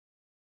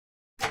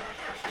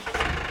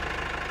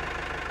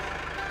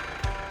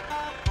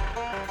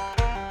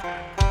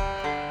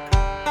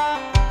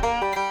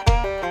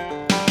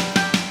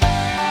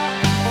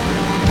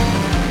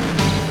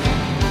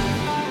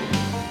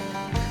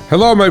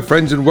Hello, my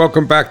friends, and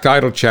welcome back to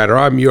Idle Chatter.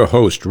 I'm your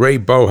host, Ray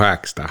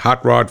Bohax, the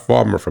hot rod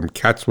farmer from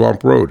Cat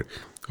Swamp Road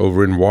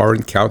over in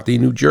Warren County,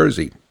 New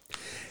Jersey.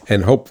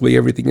 And hopefully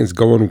everything is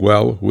going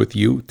well with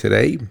you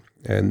today,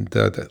 and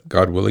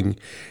God willing,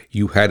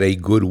 you had a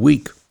good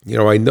week. You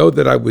know, I know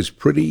that I was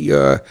pretty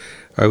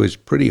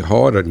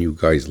hard on you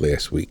guys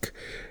last week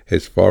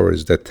as far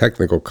as the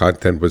technical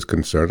content was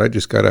concerned. I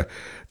just got to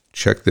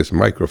check this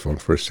microphone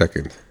for a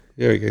second.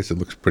 Yeah, I guess it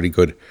looks pretty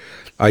good.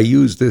 I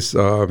use this,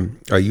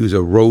 I use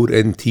a Rode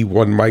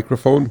NT1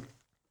 microphone,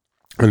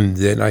 and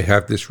then I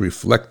have this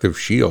reflective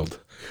shield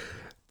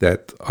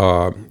that,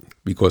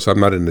 because I'm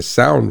not in the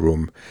sound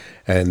room,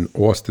 and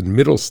Austin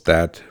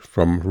Middlestat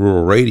from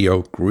Rural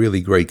Radio,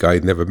 really great guy,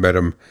 never met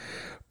him,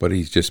 but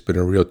he's just been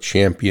a real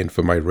champion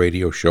for my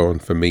radio show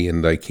and for me,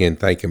 and I can't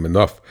thank him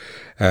enough.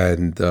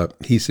 And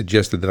he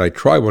suggested that I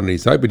try one of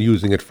these. I've been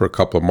using it for a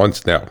couple of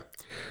months now,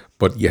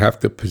 but you have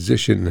to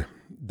position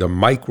the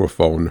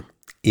microphone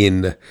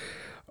in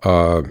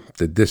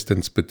the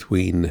distance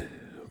between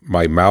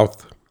my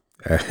mouth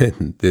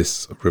and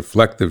this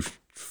reflective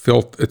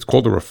filter. It's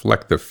called a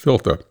reflective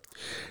filter.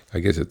 I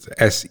guess it's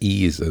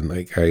SE's, and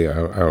like I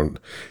don't.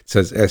 It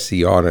says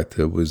SE on it.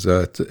 It was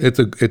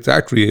it's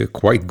actually a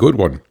quite good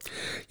one.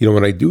 You know,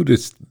 when I do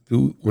this,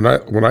 when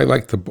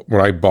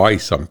I buy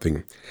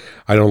something,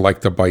 I don't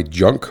like to buy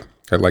junk.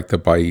 I like to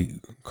buy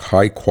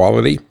high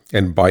quality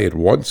and buy it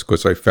once,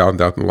 because I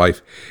found out in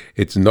life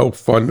it's no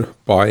fun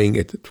buying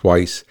it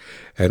twice,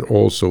 and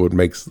also it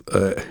makes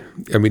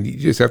you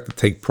just have to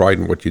take pride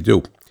in what you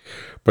do.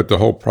 But the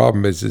whole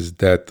problem is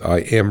that I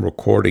am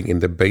recording in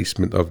the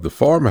basement of the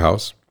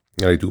farmhouse,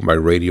 and I do my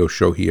radio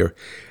show here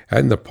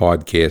and the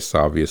podcast,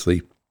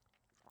 obviously,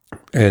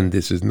 and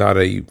this is not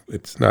a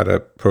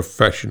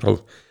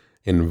professional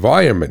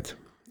environment.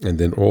 And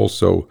then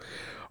also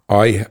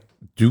I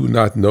do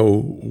not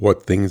know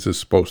what things are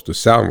supposed to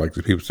sound like.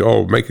 The people say,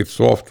 oh, make it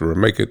softer, or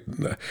make it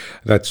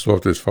not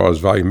softer as far as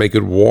volume, make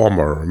it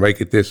warmer, or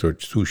make it this, or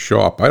it's too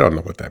sharp. I don't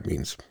know what that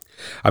means.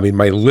 I mean,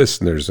 my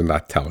listeners are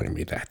not telling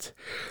me that.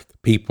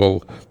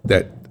 People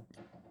that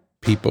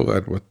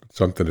what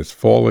something is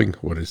falling,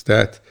 what is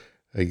that?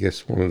 I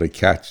guess one of the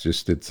cats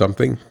just did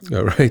something.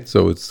 All right,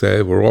 so it's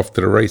we're off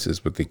to the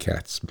races with the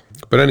cats.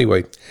 But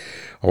anyway,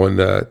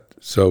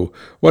 so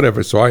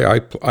whatever. So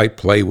I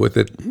play with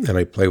it, and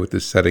I play with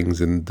the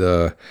settings, and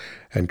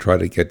try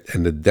to get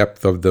in the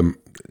depth of them.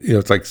 You know,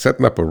 it's like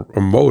setting up a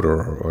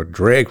motor or a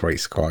drag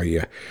race car.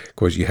 Yeah,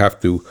 because you have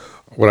to.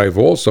 What I've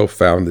also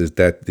found is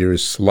that there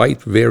is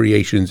slight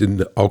variations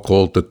in I'll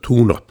call it the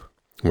tune-up.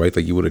 Right,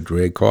 like you would a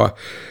drag car,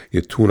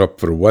 you tune up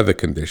for the weather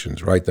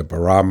conditions, right? The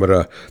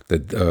barometer,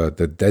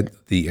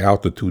 the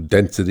altitude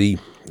density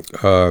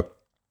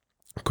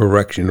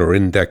correction or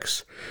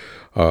index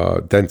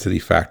density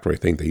factor, I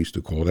think they used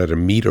to call that, a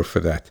meter for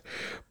that.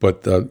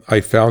 But I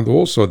found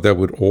also that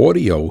with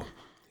audio,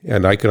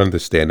 and I can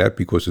understand that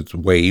because it's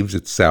waves,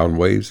 it's sound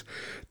waves,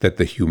 that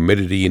the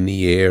humidity in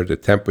the air, the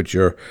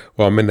temperature,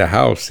 well, I'm in the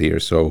house here,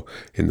 so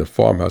in the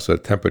farmhouse, the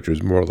temperature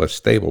is more or less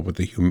stable, but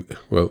the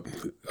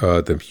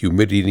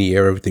humidity in the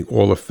air, everything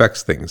all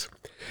affects things.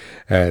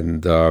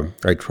 And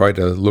I try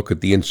to look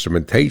at the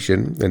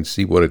instrumentation and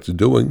see what it's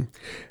doing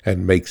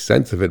and make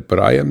sense of it, but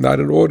I am not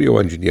an audio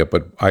engineer.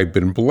 But I've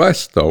been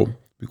blessed, though,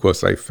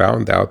 because I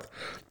found out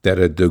that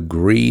a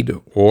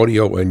degreed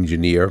audio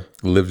engineer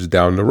lives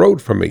down the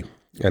road from me.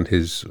 And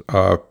his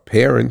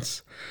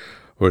parents,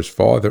 or his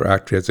father,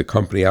 actually has a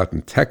company out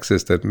in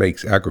Texas that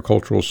makes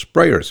agricultural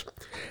sprayers.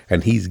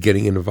 And he's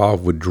getting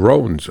involved with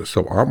drones.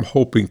 So I'm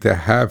hoping to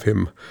have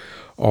him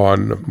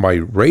on my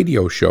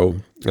radio show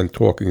and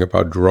talking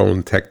about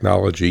drone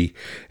technology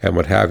and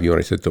what have you. And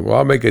I said to him, well,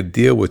 I'll make a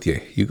deal with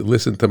you. You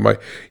listen to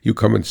you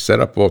come and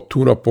set up or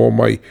tune up all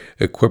my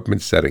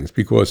equipment settings.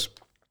 Because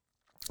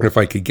if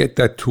I could get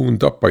that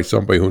tuned up by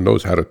somebody who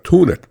knows how to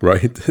tune it,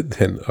 right,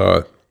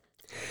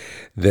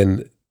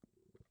 then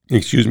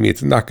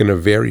it's not going to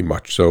vary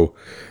much. So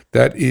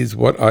that is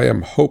what I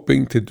am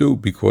hoping to do,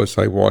 because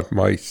I want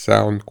my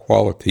sound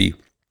quality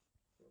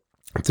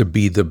to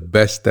be the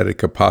best that it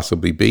could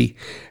possibly be.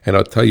 And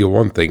I'll tell you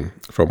one thing,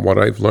 from what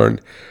I've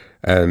learned,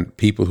 and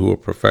people who are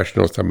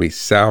professionals tell me,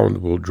 sound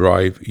will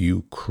drive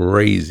you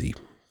crazy.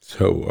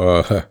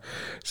 So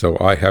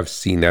I have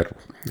seen that.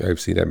 I've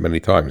seen that many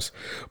times.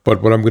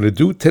 But what I'm going to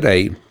do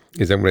today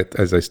is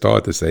as I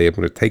started to say, I'm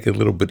going to take it a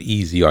little bit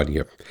easy on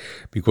you,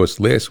 because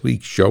last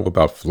week's show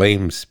about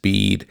flame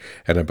speed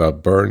and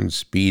about burn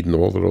speed and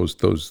all of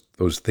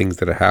those things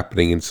that are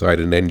happening inside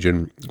an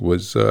engine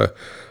was,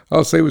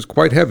 I'll say, was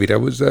quite heavy. That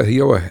was a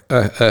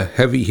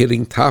heavy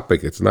hitting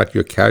topic. It's not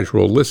your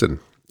casual listen.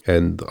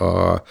 And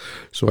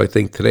so I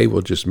think today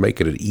we'll just make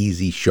it an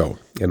easy show.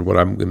 And what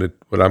I'm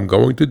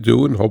going to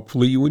do, and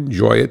hopefully you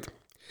enjoy it,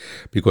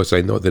 because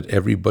I know that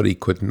everybody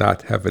could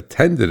not have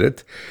attended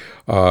it.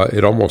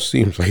 It almost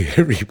seems like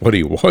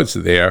everybody was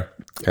there,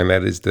 and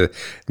that is the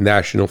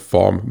National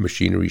Farm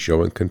Machinery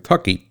Show in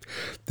Kentucky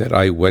that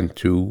I went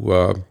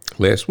to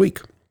last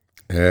week.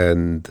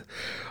 And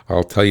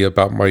I'll tell you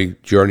about my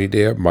journey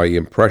there, my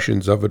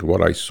impressions of it,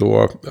 what I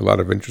saw, a lot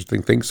of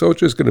interesting things. So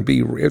it's going to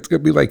be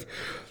like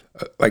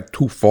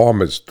two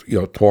farmers,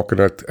 talking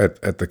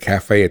at the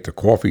cafe, at the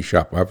coffee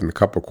shop, having a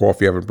cup of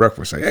coffee, having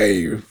breakfast.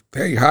 Say,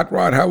 hey, Hot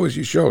Rod, how was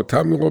your show?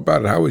 Tell me all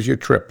about it. How was your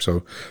trip?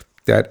 So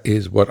that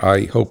is what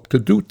I hope to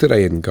do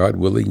today, and God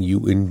willing,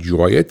 you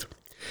enjoy it.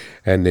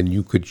 And then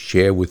you could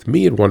share with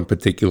me at one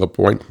particular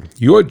point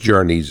your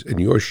journeys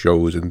and your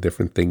shows and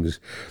different things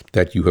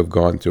that you have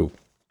gone to.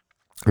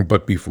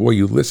 But by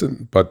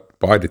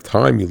the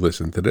time you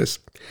listen to this,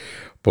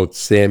 both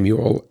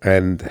Samuel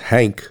and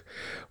Hank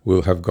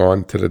will have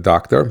gone to the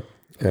doctor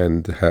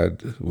and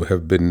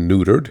have been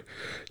neutered.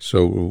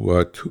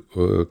 So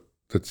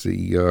let's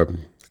see,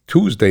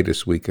 Tuesday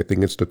this week, I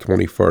think it's the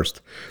 21st,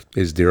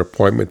 is their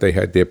appointment. They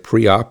had their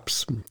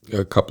pre-ops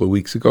a couple of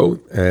weeks ago,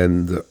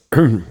 and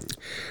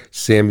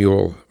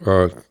Samuel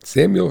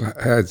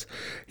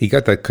he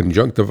got that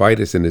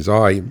conjunctivitis in his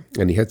eye,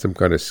 and he had some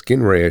kind of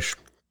skin rash.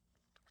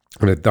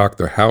 And at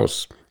Dr.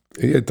 House,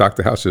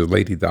 Dr. House is a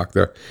lady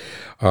doctor,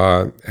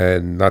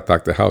 and not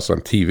Dr. House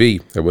on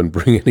TV. I wouldn't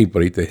bring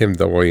anybody to him,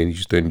 though I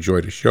used to enjoy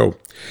the show,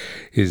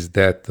 is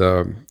that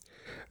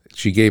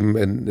she gave him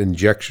an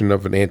injection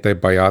of an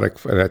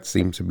antibiotic, and that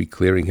seems to be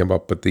clearing him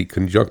up. But the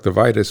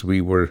conjunctivitis,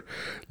 we were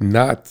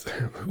not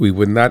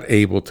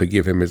able to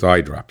give him his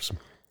eye drops,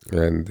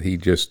 and he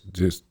just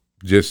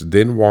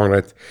didn't want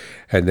it.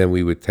 And then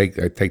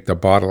I'd take the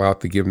bottle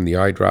out to give him the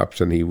eye drops,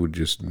 and he would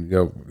just,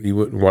 he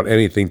wouldn't want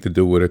anything to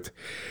do with it.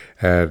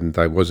 And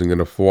I wasn't going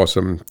to force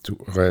him to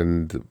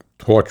and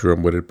torture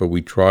him with it, but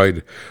we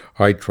tried.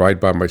 I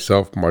tried by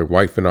myself. My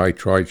wife and I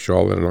tried.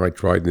 Charlotte and I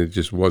tried, and it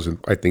just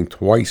wasn't. I think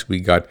twice we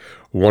got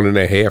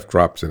 1.5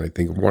 drops, and I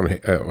think one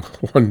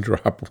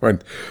drop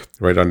went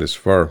right on his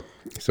fur.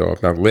 So I'm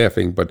not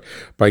laughing, but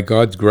by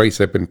God's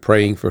grace, I've been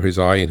praying for his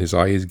eye, and his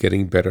eye is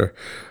getting better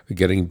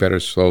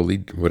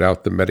slowly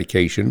without the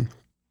medication.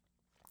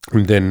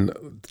 And then,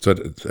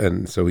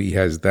 so he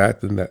has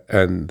that,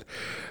 and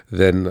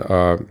then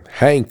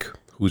Hank,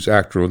 whose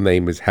actual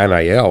name is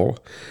Hanael,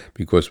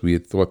 because we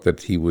had thought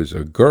that he was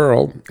a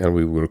girl, and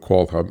we would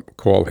call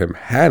him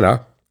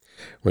Hannah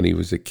when he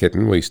was a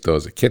kitten. Well, he still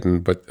is a kitten,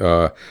 but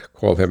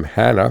call him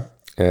Hannah.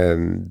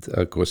 And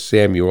of course,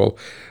 Samuel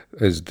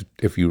is,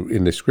 if you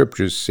in the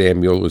scriptures,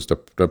 Samuel is the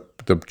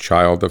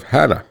child of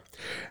Hannah.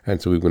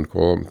 And so we wouldn't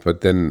call him,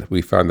 but then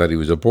we found out he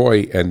was a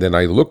boy, and then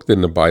I looked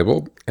in the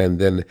Bible, and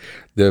then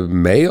the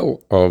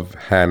male of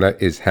Hannah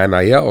is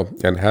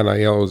Hanael, and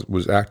Hanael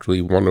was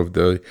actually one of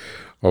the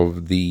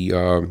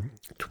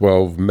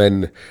 12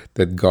 men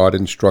that God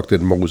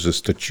instructed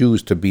Moses to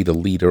choose to be the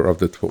leader of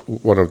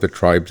one of the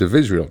tribes of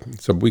Israel.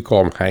 So we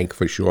call him Hank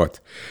for short,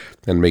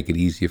 and make it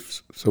easier.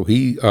 So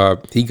he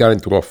got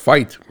into a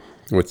fight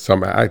with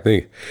some, I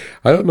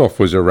don't know if it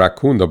was a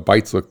raccoon. The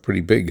bites look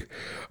pretty big,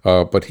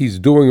 but he's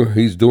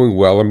doing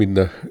well. I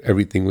mean,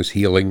 everything is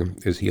healing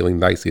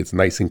nicely. It's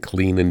nice and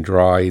clean and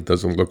dry. It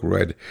doesn't look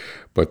red,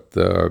 but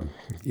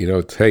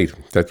hey,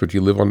 that's what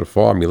you live on the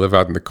farm. You live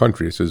out in the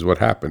country. This is what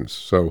happens.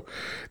 So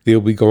they'll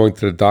be going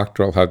to the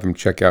doctor. I'll have them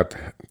check out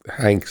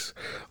Hank's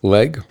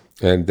leg,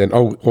 and then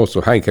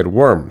also Hank had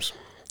worms.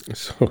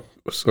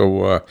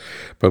 So,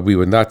 but we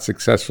were not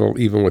successful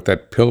even with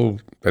that pill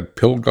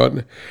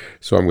gun.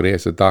 So I'm going to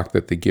ask the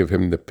doctor to give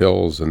him the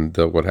pills and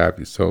what have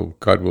you. So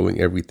God willing,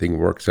 everything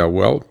works out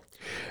well.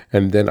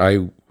 And then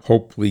I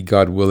hopefully,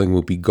 God willing,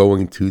 will be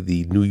going to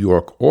the New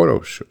York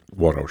Auto Show,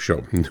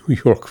 New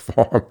York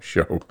Farm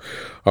Show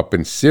up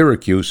in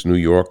Syracuse, New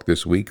York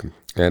this week.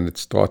 And it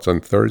starts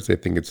on Thursday. I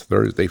think it's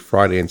Thursday,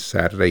 Friday, and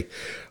Saturday.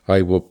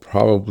 I will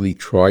probably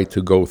try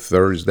to go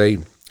Thursday.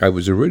 I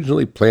was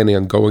originally planning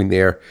on going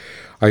there.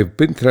 I've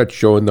been to that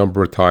show a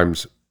number of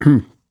times.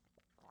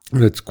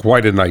 It's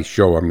quite a nice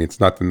show. I mean, it's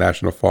not the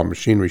National Farm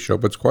Machinery Show,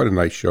 but it's quite a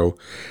nice show.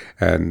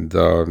 And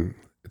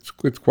it's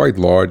quite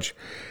large.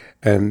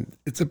 And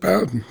it's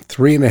about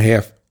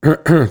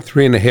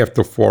 3.5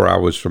 to 4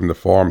 hours from the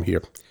farm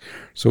here.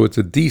 So it's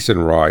a decent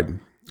ride.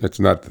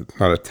 It's not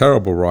a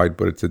terrible ride,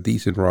 but it's a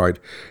decent ride.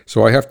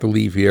 So I have to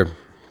leave here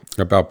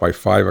about by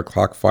 5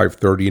 o'clock,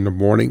 5:30 in the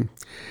morning.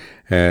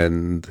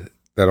 And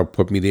that'll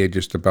put me there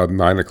just about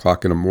 9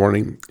 o'clock in the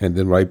morning. And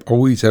then what I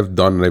always have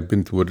done, and I've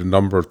been to it a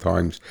number of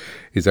times,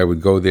 is I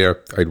would go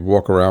there, I'd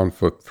walk around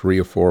for 3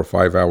 or 4 or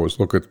 5 hours,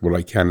 look at what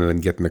I can, and then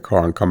get in the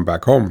car and come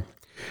back home.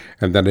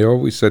 And then I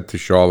always said to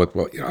Charlotte,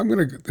 well,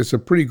 it's a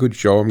pretty good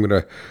show. I'm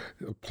going to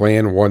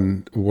plan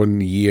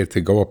one year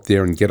to go up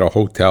there and get a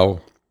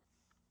hotel.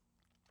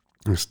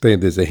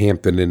 There's a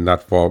Hampton Inn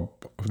not far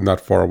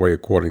away,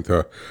 according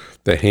to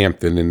the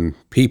Hampton Inn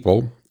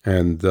people.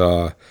 And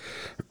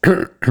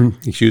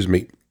excuse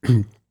me,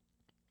 and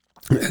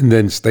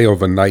then stay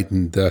overnight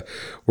and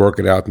work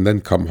it out and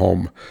then come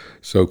home.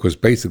 So, because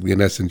basically,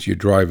 in essence, you're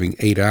driving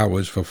 8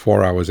 hours for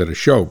 4 hours at a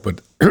show.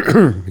 But,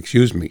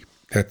 excuse me,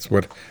 that's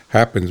what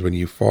happens when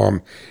you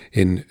farm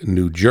in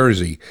New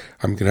Jersey.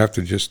 I'm going to have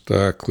to just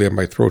clear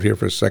my throat here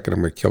for a second.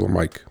 I'm going to kill a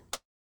mic.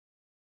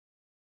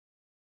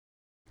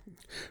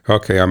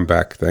 Okay, I'm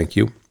back. Thank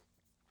you.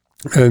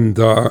 And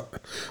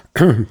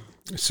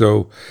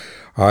so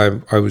I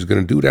was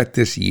going to do that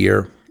this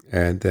year,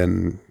 and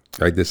then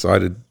I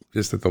decided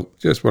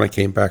just when I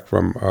came back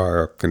from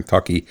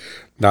Kentucky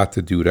not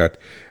to do that,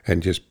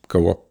 and just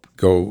go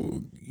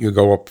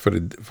up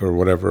for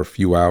whatever a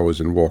few hours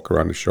and walk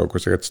around the show,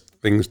 because I got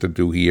things to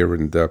do here.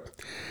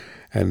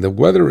 And the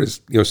weather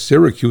is,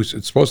 Syracuse,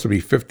 it's supposed to be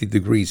 50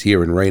 degrees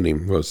here and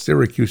raining. Well,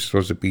 Syracuse is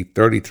supposed to be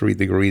 33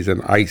 degrees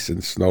and ice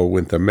and snow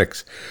winter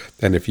mix.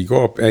 And if you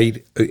go up,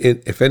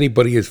 if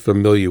anybody is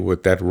familiar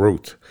with that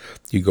route,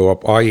 you go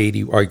up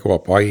I-80, I go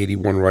up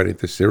I-81 right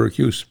into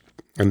Syracuse.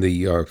 And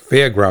the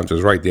fairgrounds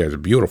is right there. It's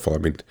beautiful. I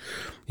mean,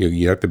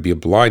 you have to be a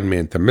blind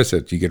man to miss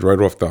it. You get right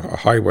off the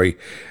highway,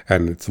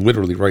 and it's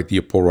literally right there.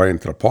 You pull right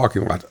into the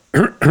parking lot.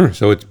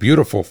 So it's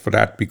beautiful for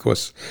that,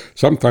 because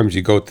sometimes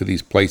you go to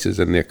these places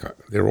and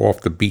they're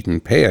off the beaten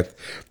path,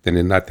 and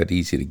they're not that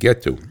easy to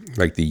get to,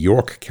 like the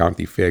York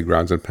County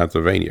Fairgrounds in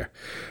Pennsylvania.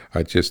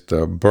 It's just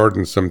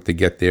burdensome to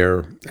get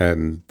there,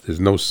 and there's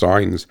no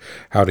signs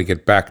how to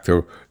get back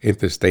to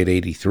Interstate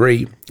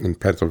 83 in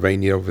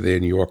Pennsylvania over there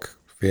in York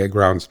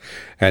Fairgrounds.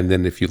 And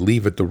then if you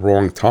leave at the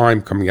wrong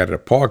time coming out of the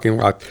parking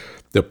lot,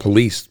 the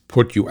police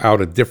put you out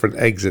a different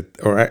exit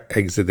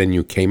than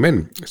you came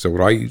in. So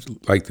what I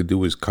like to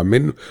do is come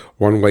in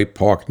one way,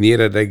 park near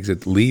that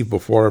exit, leave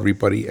before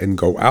everybody, and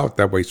go out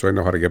that way, so I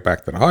know how to get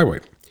back to the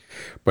highway.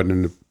 But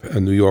in a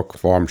New York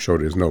farm show,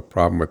 there's no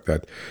problem with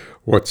that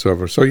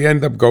whatsoever. So you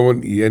end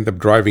up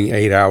driving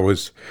 8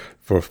 hours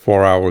for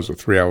 4 hours, or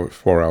 3 hours,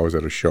 4 hours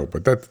at a show.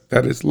 But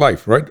that is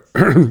life, right?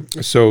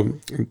 So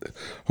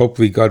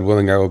hopefully, God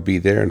willing, I will be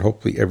there, and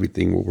hopefully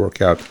everything will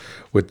work out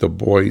with the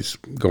boys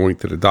going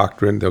to the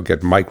doctor, and they'll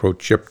get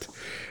microchipped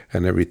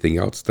and everything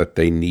else that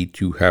they need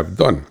to have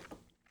done.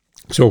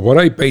 So what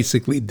I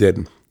basically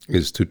did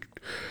is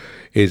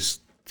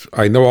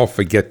I know I'll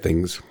forget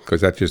things,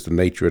 because that's just the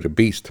nature of the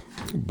beast,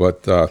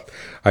 but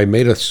I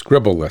made a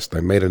scribble list.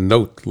 I made a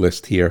note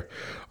list here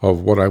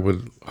of what I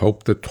would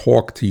hope to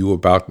talk to you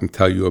about and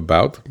tell you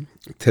about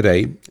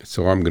today.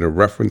 So I'm going to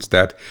reference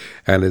that,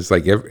 and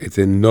it's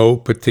in no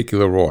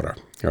particular order.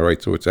 All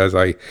right, so it's as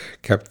I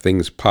kept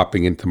things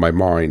popping into my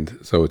mind,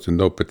 so it's in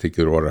no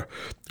particular order.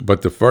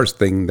 But the first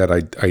thing that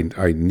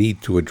I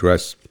need to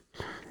address,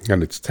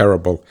 and it's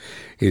terrible,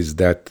 is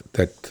that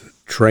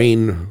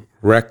train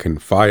wreck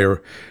and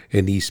fire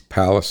in East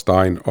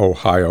Palestine,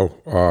 Ohio.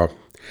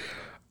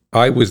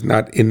 I was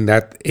not in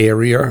that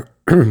area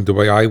the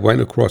way I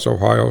went across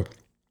Ohio,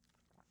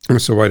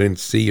 so I didn't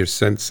see or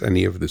sense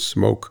any of the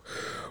smoke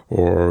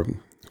or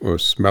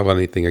smell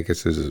anything. I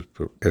guess there's an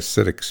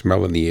acidic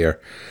smell in the air.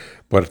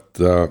 But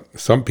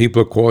some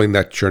people are calling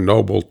that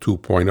Chernobyl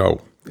 2.0,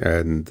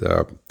 and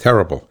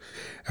terrible.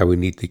 And we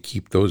need to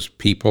keep those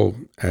people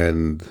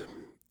and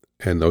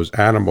those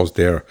animals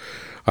there.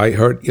 I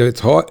heard it's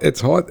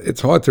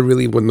hard to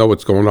really know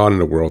what's going on in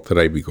the world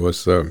today,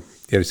 because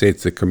they say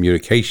it's the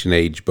communication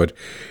age, but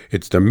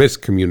it's the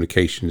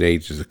miscommunication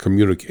age.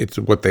 It's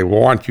what they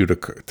want you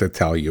to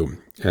tell you.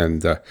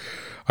 And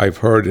I've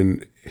heard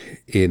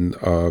in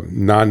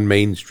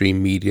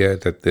non-mainstream media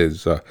that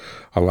there's a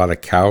lot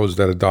of cows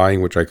that are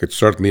dying, which I could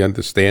certainly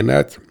understand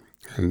that.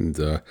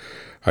 And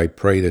I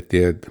pray that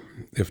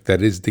if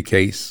that is the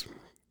case,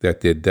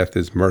 that their death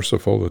is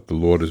merciful, that the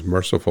Lord is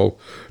merciful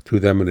to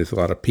them. And there's a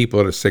lot of people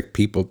that are sick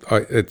people.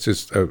 It's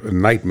just a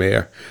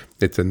nightmare.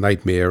 It's a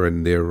nightmare,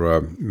 and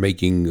they're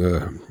making,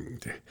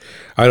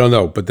 I don't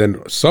know. But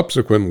then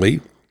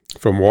subsequently,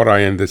 from what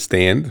I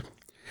understand,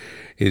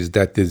 is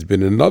that there's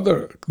been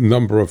another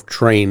number of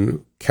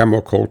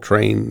chemical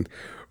train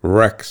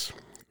wrecks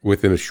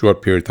within a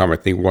short period of time. I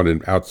think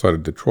one outside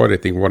of Detroit, I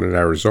think one in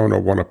Arizona,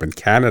 one up in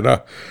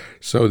Canada.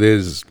 So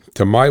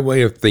to my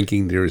way of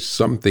thinking, there is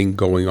something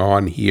going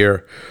on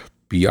here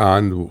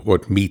beyond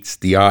what meets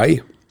the eye,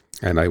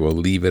 and I will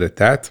leave it at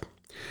that.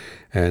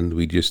 And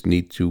we just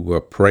need to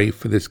pray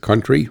for this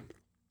country.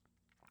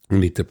 We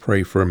need to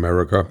pray for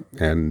America,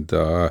 and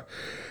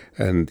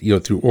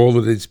through all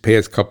of these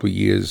past couple of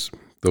years,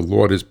 the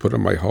Lord has put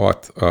in my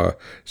heart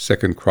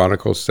 2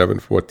 Chronicles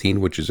 7:14,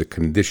 which is a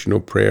conditional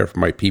prayer. If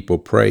my people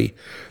pray,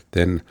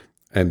 then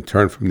and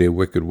turn from their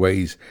wicked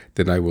ways,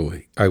 then I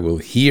will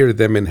hear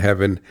them in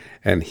heaven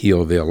and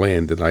heal their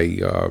land.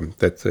 And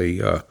that's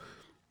a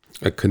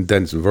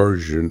condensed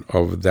version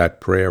of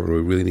that prayer. And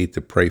we really need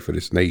to pray for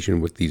this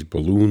nation with these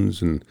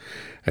balloons, and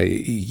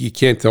you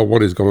can't tell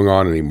what is going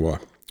on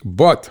anymore.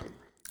 But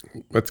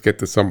let's get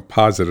to some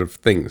positive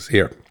things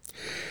here.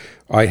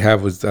 I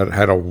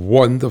had a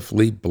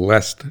wonderfully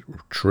blessed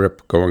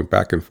trip going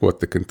back and forth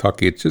to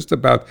Kentucky. It's just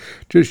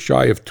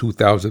shy of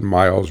 2,000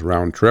 miles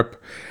round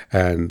trip,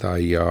 and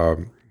I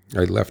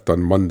left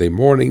on Monday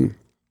morning,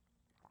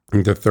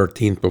 the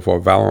 13th,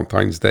 before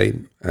Valentine's Day,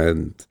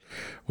 and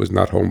was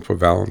not home for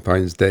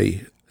Valentine's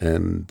Day,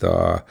 and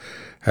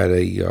had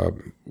a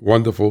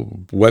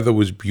wonderful weather.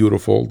 Was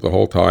beautiful the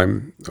whole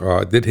time.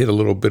 Did hit a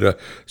little bit of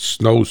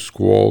snow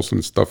squalls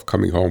and stuff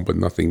coming home, but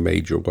nothing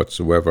major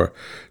whatsoever.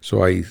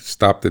 So I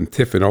stopped in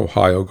Tiffin,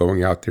 Ohio,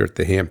 going out there at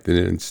the Hampton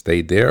Inn, and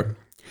stayed there.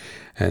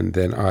 And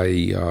then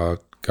I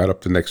got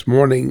up the next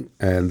morning,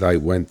 and I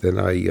went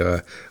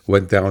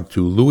down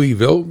to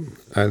Louisville,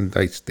 and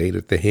I stayed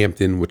at the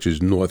Hampton, which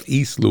is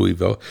northeast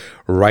Louisville,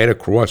 right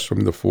across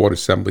from the Ford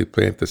assembly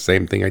plant. The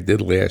same thing I did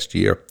last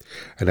year,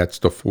 and that's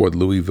the Ford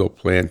Louisville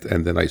plant.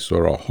 And then I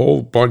saw a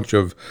whole bunch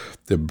of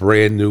the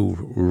brand new,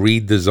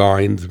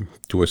 redesigned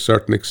to a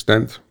certain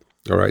extent.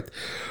 All right,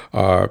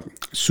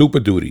 Super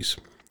Duties.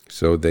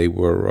 So they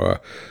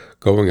were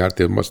going out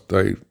there.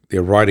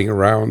 They're riding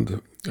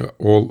around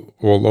all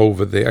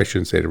over there. I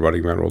shouldn't say they're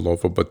riding around all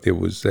over, but there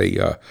was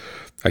a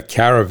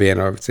caravan.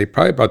 I would say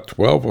probably about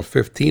 12 or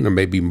 15 or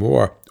maybe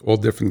more, all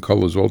different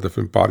colors, all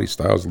different body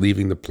styles,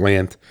 leaving the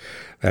plant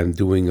and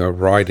doing a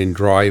ride and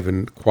drive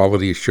and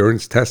quality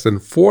assurance test.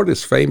 And Ford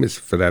is famous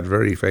for that,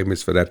 very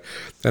famous for that.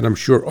 And I'm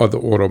sure other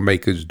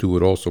automakers do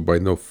it also, but I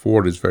know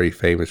Ford is very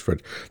famous for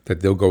it,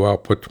 that they'll go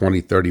out, put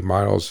 20, 30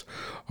 miles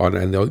on,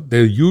 and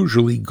they'll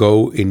usually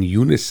go in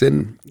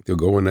unison. They'll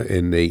go in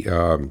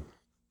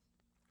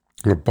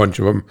a bunch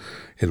of them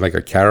in like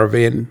a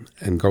caravan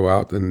and go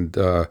out and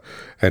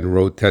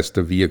road test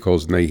the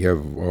vehicles, and they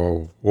have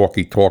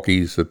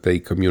walkie-talkies that they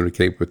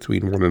communicate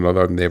between one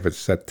another, and they have a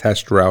set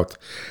test route.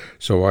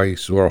 So I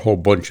saw a whole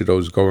bunch of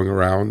those going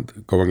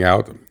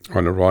out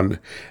on a run.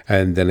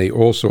 And then they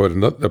also,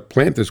 the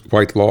plant is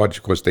quite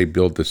large because they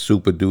build the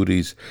Super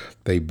Duties,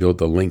 they build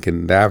the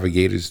Lincoln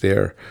Navigators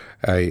there,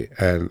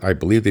 and I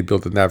believe they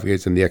built the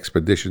Navigators and the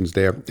Expeditions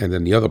there, and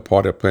then the other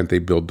part of the plant, they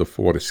build the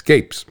Ford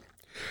Escapes.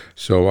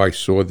 So I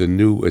saw the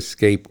new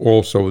Escape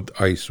also.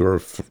 I saw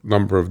a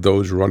number of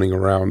those running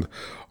around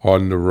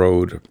on the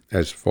road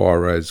as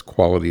far as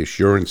quality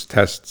assurance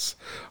tests.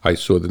 I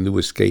saw the new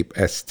Escape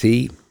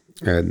ST,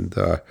 and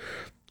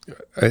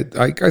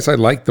I guess I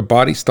like the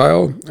body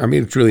style. I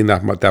mean, it's really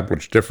not that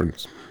much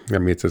difference. I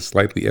mean, it's a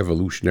slightly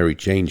evolutionary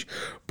change,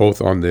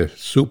 both on the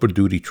Super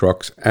Duty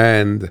trucks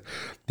and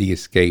the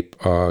Escape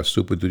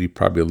Super Duty,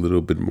 probably a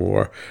little bit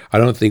more. I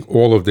don't think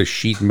all of the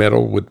sheet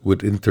metal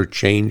would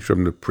interchange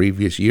from the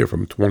previous year,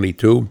 from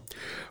 22,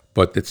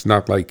 but it's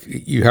not like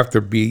you have to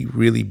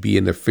really be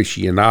an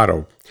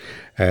aficionado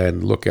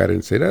and look at it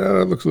and say,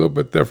 that looks a little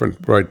bit different,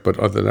 right? But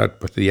other than that,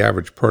 but the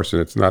average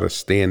person, it's not a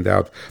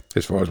standout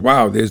as far as,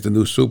 wow, there's the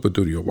new Super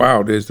Duty, or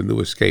wow, there's the new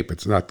Escape.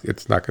 It's not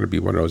going to be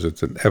one of those.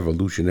 It's an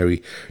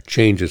evolutionary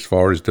change as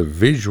far as the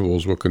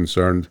visuals were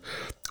concerned.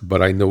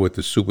 But I know with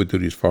the Super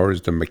Duty, as far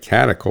as the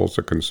mechanicals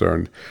are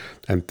concerned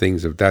and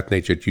things of that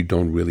nature that you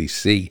don't really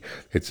see,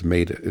 it's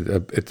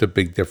a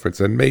big difference.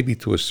 And maybe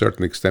to a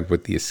certain extent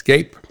with the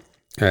Escape.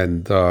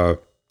 And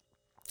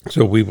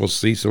so we will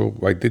see. So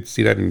I did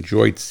see that,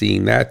 enjoyed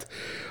seeing that.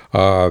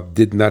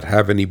 Did not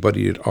have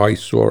anybody that I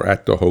saw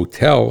at the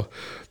hotel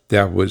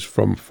that was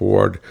from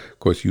Ford. Of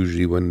course,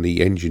 usually when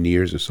the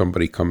engineers or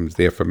somebody comes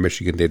there from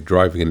Michigan, they're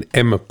driving an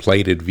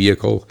EMMA-plated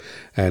vehicle,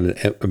 and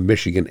a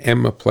Michigan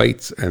EMMA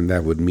plates, and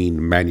that would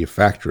mean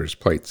manufacturer's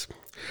plates.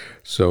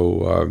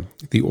 So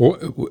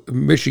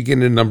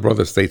Michigan and a number of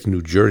other states,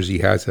 New Jersey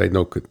has it. I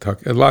know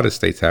Kentucky, a lot of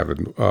states have it.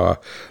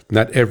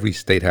 Not every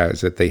state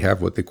has it. They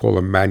have what they call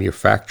a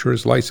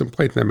manufacturer's license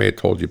plate. And I may have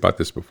told you about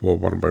this before,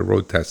 one of my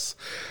road tests.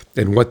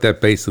 And what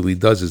that basically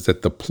does is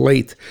that the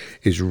plate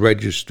is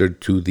registered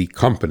to the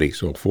company.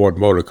 So Ford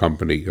Motor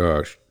Company,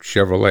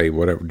 Chevrolet,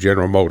 whatever,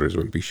 General Motors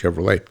would be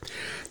Chevrolet.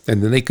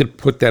 And then they could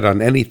put that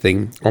on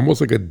anything,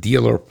 almost like a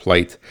dealer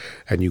plate.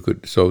 And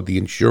so the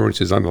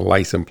insurance is on the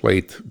license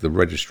plate, the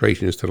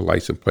registration is to the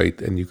license plate,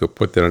 and you could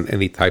put that on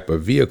any type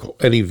of vehicle,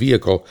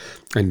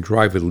 and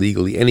drive it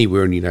legally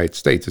anywhere in the United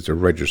States. It's a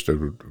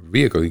registered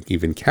vehicle,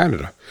 even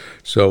Canada.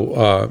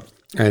 So,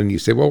 and you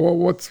say, well,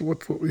 why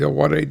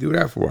do they do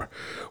that for?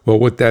 Well,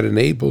 what that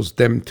enables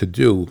them to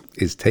do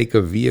is take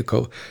a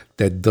vehicle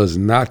that does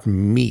not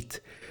meet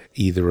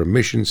either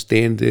emission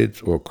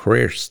standards or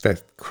crash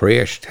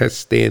test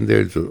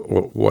standards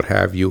or what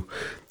have you,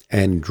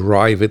 and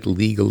drive it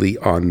legally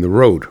on the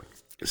road.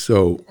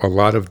 So a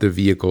lot of the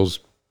vehicles,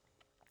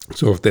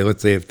 so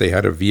if they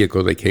had a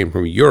vehicle that came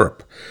from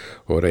Europe,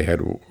 or they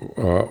had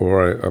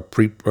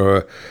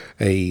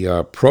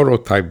a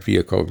prototype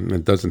vehicle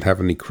that doesn't have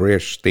any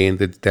crash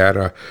standards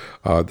data,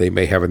 they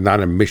may have a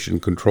non-emission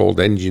controlled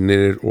engine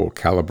in it or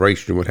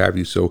calibration, what have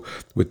you. So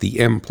with the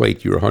M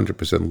plate, you're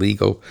 100%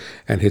 legal.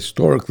 And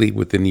historically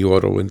within the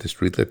auto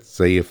industry, let's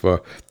say if an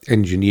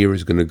engineer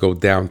is going to go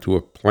down to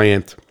a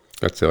plant,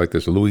 let's say like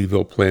this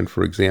Louisville plant,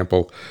 for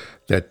example,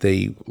 that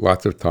they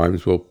lots of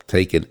times will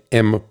take an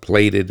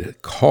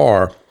M-plated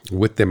car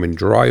with them and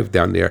drive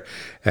down there,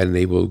 and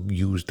they will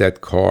use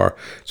that car.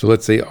 So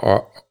let's say,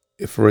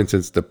 for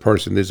instance, the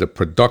person is a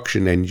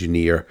production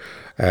engineer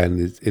and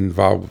is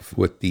involved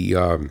with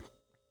the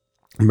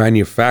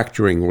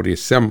manufacturing or the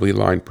assembly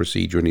line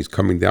procedure, and he's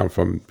coming down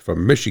from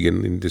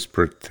Michigan in this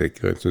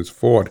particular instance,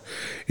 Ford,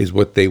 is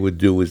what they would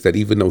do is that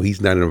even though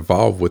he's not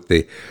involved with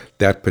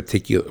that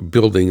particular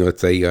building,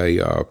 let's say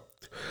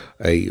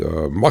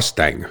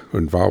Mustang,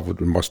 involved with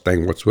the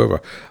Mustang whatsoever.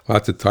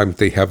 Lots of times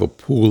they have a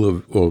pool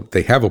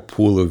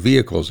of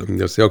vehicles, and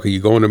they'll say, okay,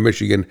 you're going to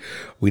Michigan,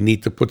 we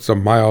need to put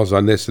some miles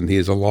on this, and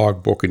here's a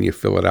log book, and you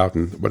fill it out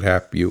and what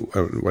have you,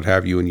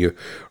 and you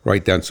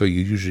write down. So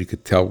you usually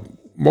could tell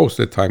most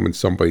of the time when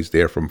somebody's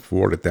there from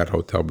Ford at that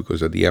hotel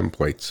because of the M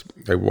plates.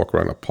 I walk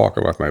around the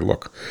parking lot and I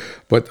look.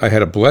 But I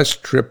had a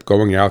blessed trip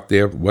going out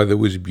there. Weather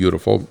was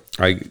beautiful.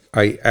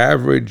 I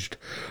averaged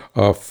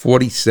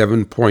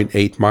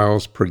 47.8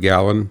 miles per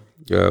gallon.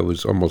 It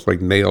was almost like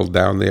nailed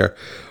down there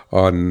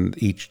on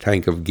each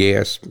tank of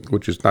gas,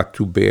 which is not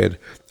too bad,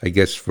 I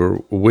guess,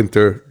 for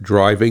winter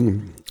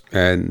driving.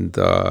 And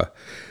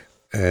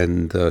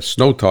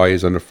snow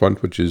tires on the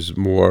front, which is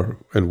more,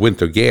 and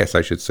winter gas,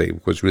 I should say,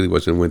 because it really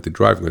wasn't winter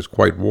driving. It was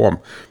quite warm.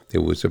 It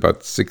was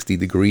about 60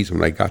 degrees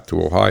when I got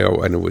to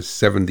Ohio, and it was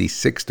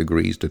 76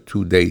 degrees the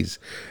 2 days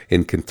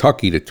in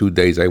Kentucky. The 2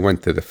 days I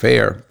went to the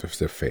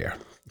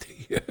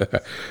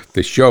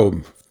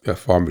show,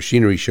 farm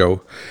machinery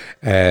show,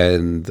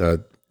 and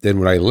then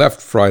when I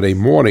left Friday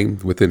morning,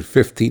 within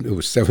 15, it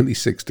was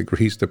 76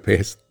 degrees the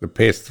past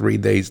 3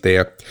 days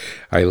there.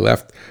 I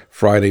left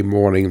Friday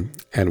morning,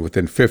 and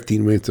within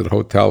 15 minutes of the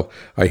hotel,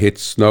 I hit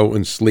snow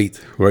and sleet,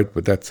 right?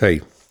 But that's how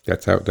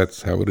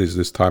it is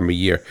this time of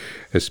year,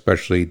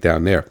 especially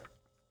down there.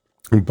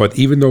 But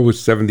even though it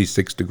was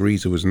 76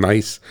 degrees, it was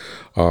nice,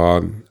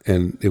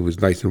 and it was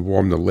nice and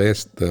warm.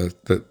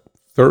 The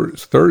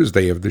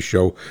Thursday of the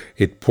show,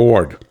 it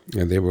poured,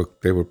 and they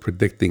were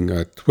predicting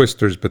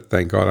twisters, but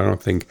thank God I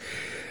don't think.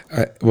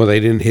 They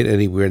didn't hit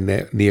anywhere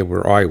near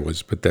where I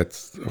was, but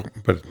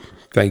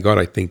thank God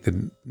I think that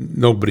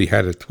nobody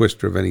had a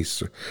twister of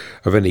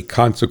any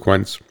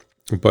consequence.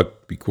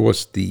 But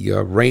because the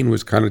rain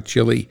was kind of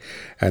chilly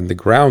and the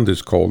ground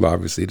is cold,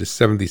 obviously the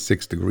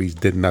 76 degrees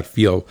did not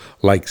feel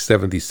like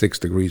 76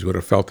 degrees would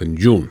have felt in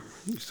June.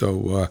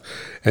 So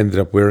ended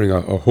up wearing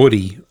a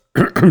hoodie.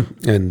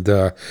 And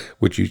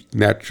which you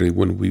naturally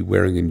wouldn't be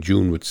wearing in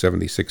June with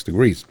 76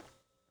 degrees.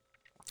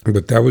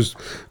 But that was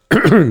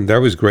that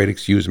was great.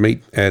 Excuse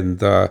me.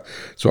 And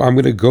so I'm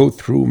going to go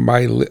through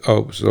my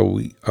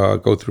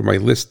go through my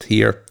list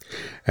here,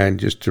 and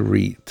just to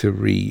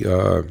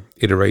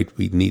reiterate,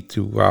 we need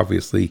to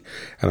obviously,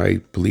 and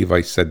I believe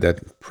I said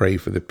that, pray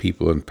for the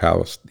people in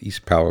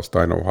East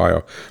Palestine,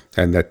 Ohio,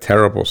 and that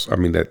terrible. I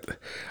mean, that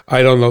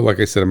I don't know. Like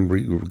I said,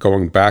 I'm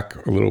going back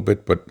a little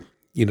bit, but.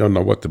 You don't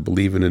know what to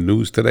believe in the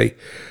news today,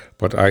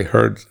 but I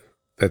heard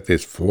that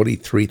there's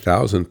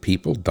 43,000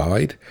 people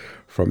died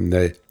from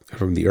the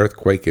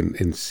earthquake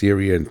in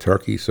Syria and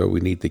Turkey, so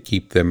we need to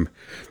keep them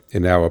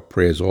in our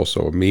prayers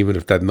also. I mean, even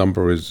if that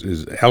number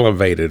is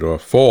elevated or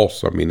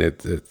false, I mean,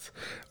 it's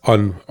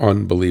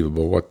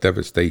unbelievable what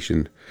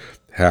devastation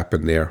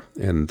happened there,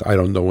 and I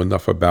don't know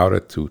enough about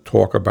it to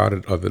talk about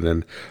it other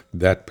than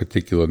that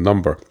particular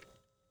number.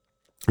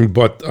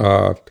 But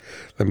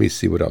let me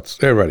see what else.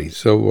 They're ready.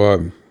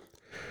 So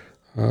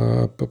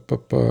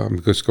I'm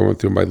just going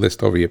through my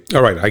list over here.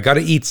 All right, I got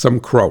to eat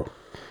some crow.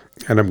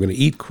 And I'm going to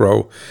eat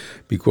crow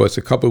because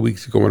a couple of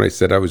weeks ago when I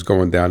said I was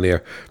going down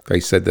there, I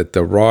said that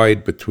the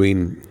ride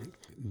between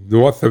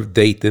north of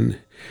Dayton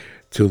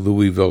to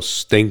Louisville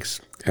stinks,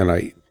 and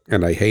I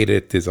hate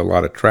it. There's a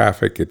lot of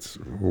traffic. It's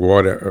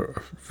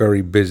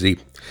very busy.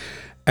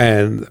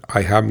 And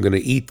I'm going to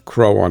eat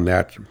crow on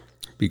that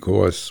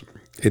because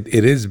it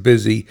is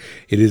busy.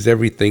 It is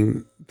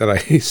everything that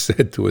I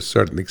said to a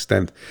certain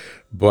extent.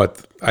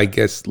 But I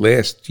guess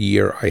last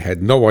year I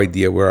had no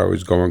idea where I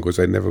was going because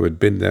I never had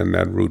been down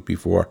that route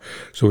before.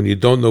 So when you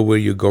don't know where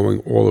you're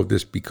going, all of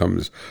this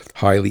becomes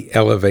highly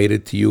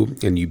elevated to you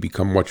and you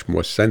become much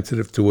more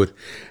sensitive to it.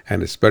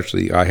 And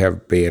especially I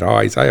have bad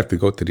eyes. I have to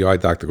go to the eye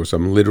doctor because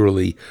I'm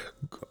literally,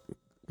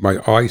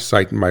 my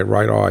eyesight in my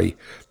right eye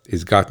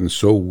has gotten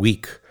so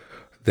weak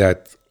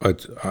that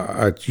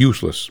it's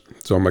useless.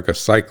 So I'm like a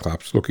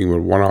cyclops looking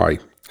with one eye.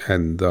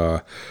 And,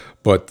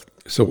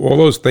 so all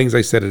those things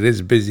I said, it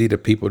is busy. The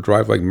people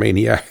drive like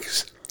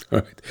maniacs.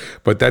 Right?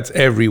 But that's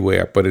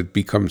everywhere. But it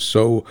becomes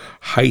so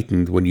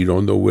heightened when you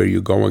don't know where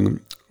you're going.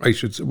 I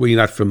should say, well, you're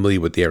not familiar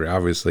with the area.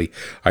 Obviously,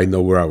 I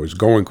know where I was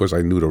going because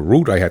I knew the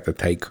route I had to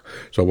take.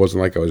 So it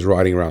wasn't like I was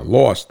riding around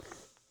lost.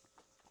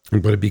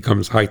 But it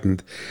becomes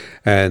heightened.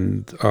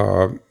 And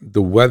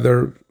the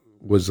weather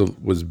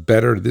was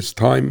better this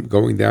time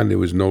going down. There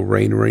was no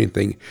rain or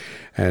anything,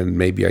 and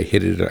maybe I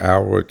hit it an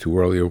hour or two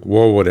earlier,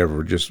 or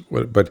whatever.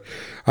 But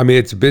I mean,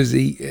 it's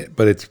busy,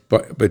 but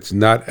it's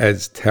not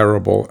as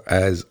terrible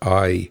as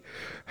I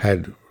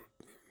had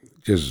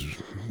just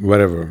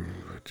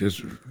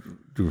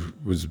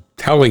was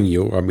telling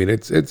you. I mean,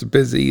 it's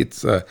busy.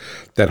 It's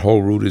that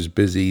whole route is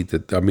busy.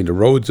 The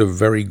roads are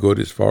very good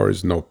as far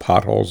as no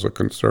potholes are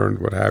concerned,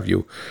 what have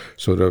you.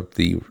 So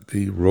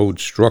the road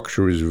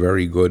structure is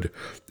very good,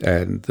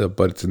 and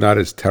but it's not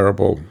as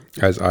terrible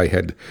as I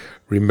had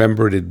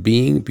remembered it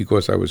being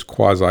because I was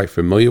quasi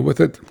familiar with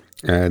it.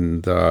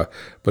 And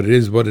but it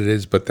is what it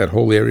is. But that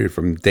whole area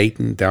from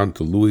Dayton down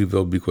to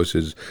Louisville, because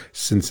it's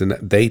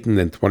Cincinnati, Dayton,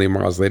 and 20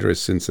 miles later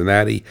is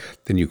Cincinnati.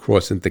 Then you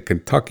cross into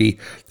Kentucky,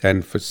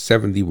 and for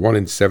 71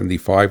 and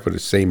 75 for the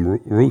same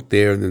route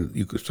there. And then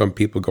some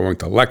people going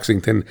to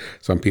Lexington,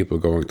 some people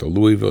going to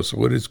Louisville.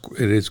 So it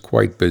is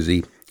quite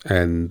busy.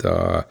 And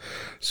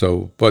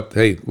but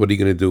hey, what are you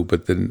going to do?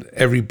 But then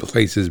every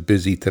place is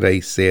busy today,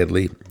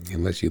 sadly,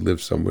 unless you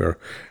live somewhere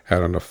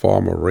out on a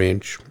farm or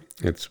ranch.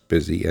 It's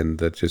busy, and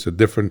it's just a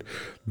different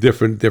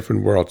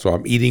world. So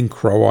I'm eating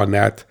crow on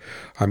that.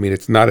 I mean,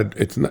 it's not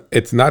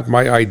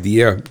my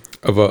idea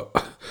of a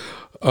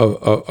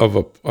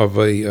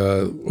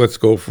let's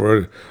go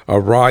for a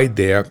ride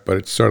there, but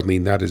it's certainly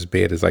not as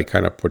bad as I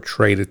kind of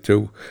portrayed it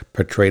to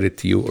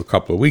you a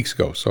couple of weeks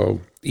ago. So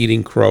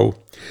eating crow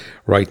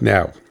right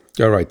now.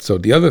 All right. So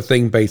the other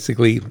thing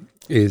basically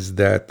is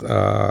that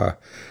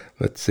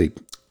let's see.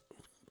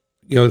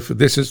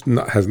 This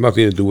has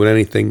nothing to do with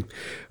anything.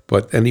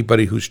 But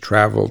anybody who's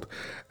traveled,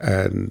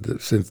 and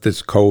since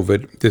this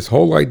COVID, this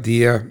whole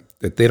idea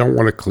that they don't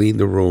want to clean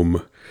the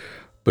room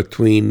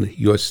between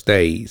your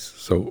stays.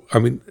 So, I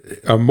mean,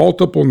 a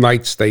multiple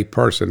night stay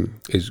person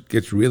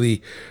gets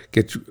a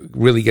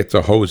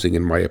hosing,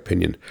 in my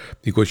opinion,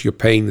 because you're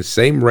paying the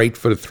same rate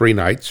for the 3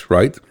 nights,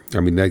 right?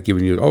 I mean, they're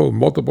giving you,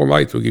 multiple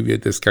nights, we'll give you a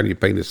discount. You're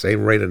paying the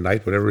same rate a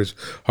night, whatever it is,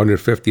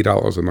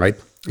 $150 a night.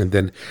 And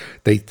then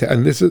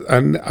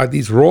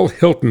these were all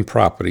Hilton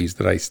properties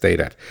that I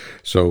stayed at.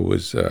 So it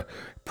was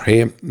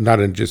not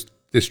in just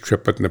this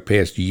trip, but in the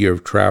past year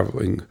of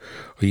traveling,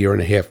 a year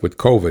and a half with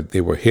COVID.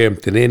 They were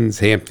Hampton Inns,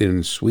 Hampton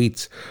Inn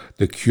Suites,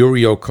 the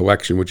Curio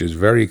Collection, which is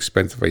very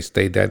expensive. I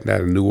stayed at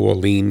that in New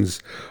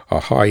Orleans, a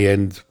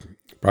high-end,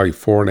 probably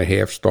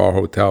 4.5-star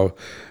hotel.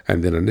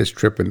 And then on this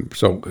trip, and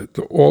so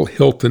all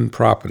Hilton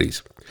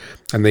properties.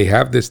 And they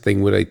have this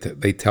thing where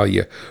they tell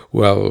you,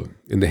 well,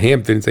 in the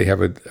Hamptons they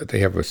have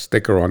a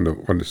sticker on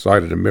the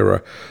side of the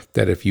mirror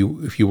that if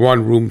you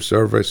want room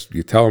service,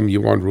 you tell them you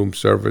want room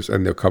service,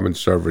 and they'll come and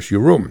service your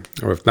room.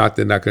 Or if not,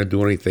 they're not going to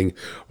do anything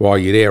while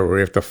you're there.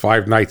 Or after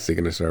 5 nights, they're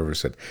going to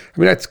service it. I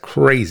mean, that's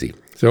crazy.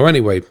 So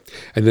anyway,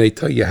 and they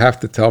tell you have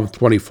to tell them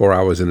 24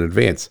 hours in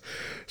advance.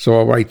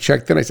 So when I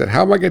checked in, I said,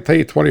 how am I going to tell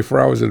you 24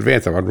 hours in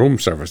advance? I'm on room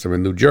service. I'm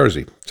in New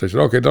Jersey. So I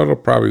said, okay, no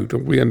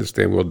problem. We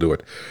understand. We'll do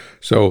it.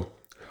 So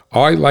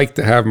I like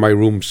to have my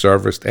room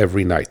serviced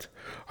every night.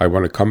 I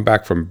want to come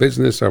back from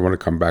business. I want to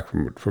come back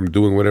from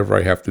doing whatever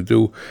I have to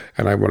do,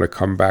 and I want to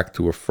come back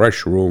to a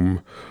fresh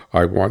room.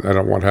 I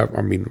don't want to have.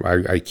 I mean,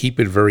 I keep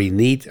it very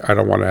neat. I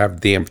don't want to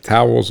have damp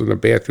towels in the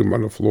bathroom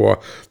on the floor.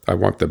 I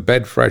want the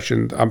bed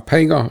freshened. I'm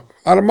paying a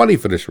lot of money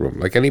for this room,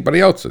 like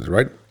anybody else's,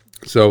 right?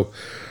 So,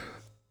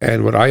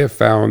 and what I have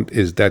found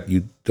is that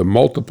the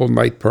multiple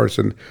night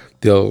person,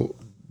 they'll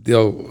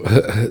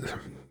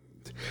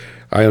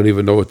I don't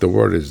even know what the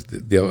word is.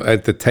 They'll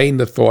entertain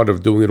the thought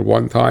of doing it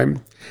one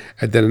time,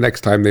 and then the next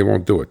time they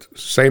won't do it.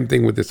 Same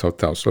thing with this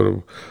hotel.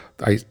 So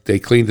they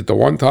cleaned it the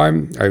one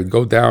time. I would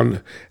go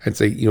down and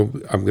say,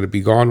 I'm going to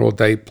be gone all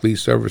day.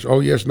 Please service.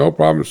 Oh, yes, no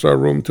problem, sir.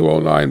 Room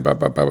 209. Blah,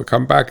 blah, blah.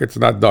 Come back. It's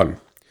not done.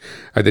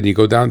 And then you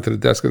go down to the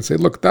desk and say,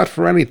 look, not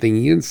for anything.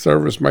 You didn't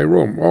service my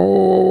room.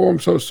 Oh,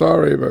 I'm so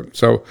sorry.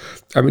 So,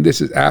 I mean,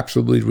 this is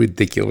absolutely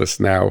ridiculous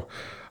now.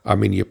 I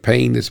mean, you're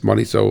paying this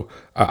money, so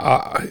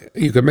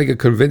you can make a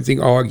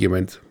convincing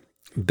argument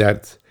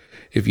that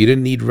if you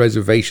didn't need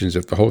reservations,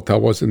 if the hotel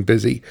wasn't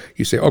busy,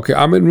 you say, okay,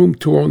 I'm in room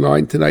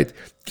 209 tonight.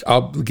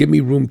 Give me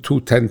room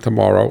 210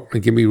 tomorrow,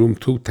 and give me room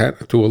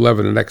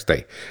 211 the next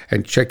day,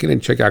 and check in and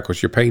check out,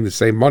 because you're paying the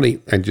same money,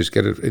 and just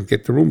get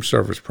the room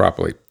service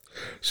properly.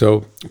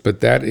 So, but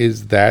that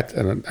is that,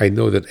 and I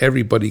know that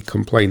everybody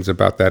complains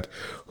about that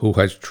who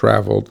has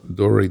traveled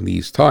during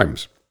these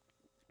times.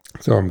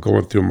 So I'm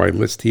going through my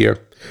list here.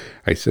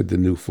 I said the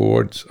new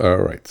Fords. All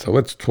right, so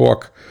let's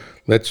talk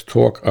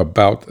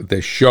about the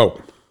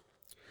show.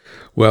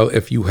 Well,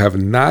 if you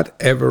have not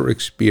ever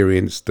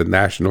experienced the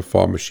National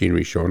Farm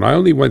Machinery Show, and I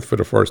only went for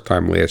the first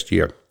time last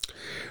year,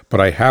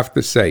 but I have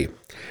to say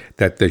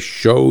that the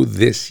show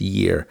this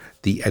year,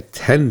 the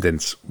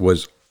attendance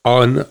was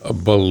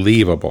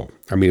unbelievable.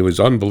 I mean, it was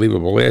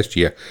unbelievable last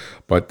year,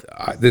 but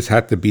this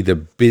had to be the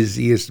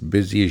busiest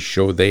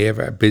show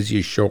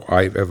busiest show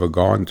I've ever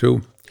gone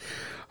to.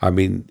 I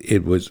mean,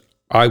 it was.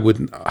 I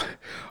would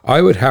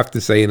have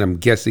to say, and I'm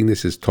guessing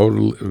this is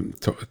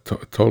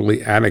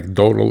totally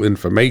anecdotal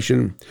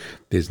information.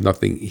 There's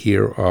nothing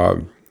here.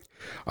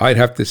 I'd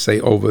have to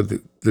say over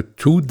the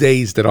 2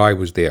 days that I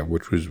was there,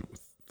 which was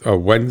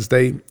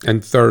Wednesday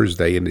and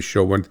Thursday, and the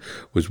show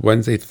was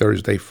Wednesday,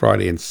 Thursday,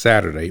 Friday, and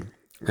Saturday.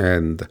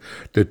 And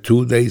the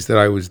 2 days that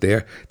I was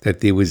there,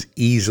 that there was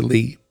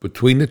easily,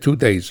 between the 2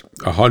 days,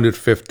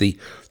 150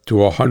 to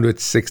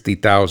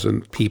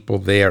 160,000 people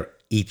there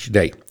each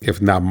day,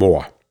 if not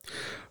more.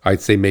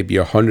 I'd say maybe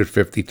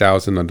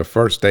 150,000 on the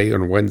first day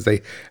on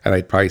Wednesday, and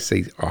I'd probably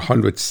say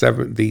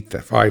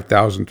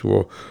 175,000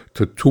 to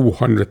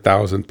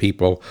 200,000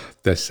 people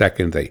the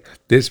second day.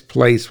 This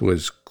place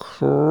was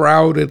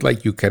crowded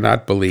like you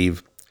cannot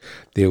believe.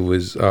 There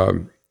was,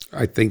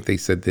 I think they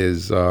said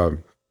there's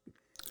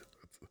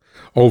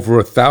over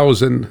a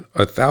thousand,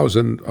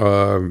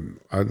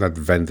 not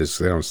vendors,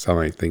 they don't sell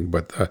anything,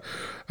 but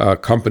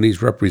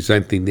companies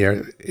representing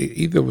there.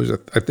 Either was,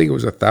 I think it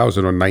was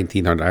 1,000 or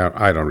 1,900.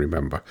 I don't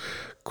remember.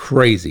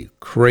 Crazy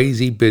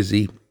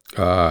busy.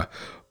 It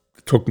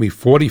took me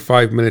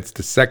 45 minutes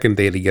the second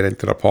day to get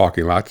into the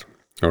parking lot.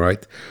 All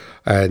right.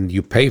 And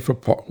you pay for,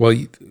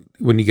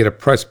 when you get a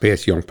press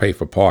pass, you don't pay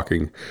for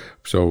parking.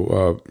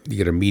 So you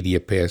get a media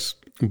pass,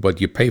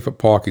 but you pay for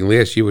parking.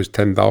 Last year was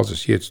 $10.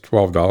 This year it's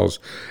 $12.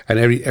 And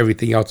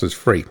everything else is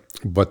free.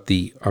 But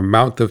the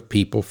amount of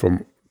people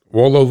from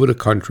all over the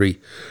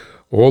country,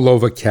 all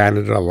over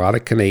Canada, a lot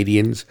of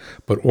Canadians,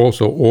 but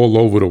also all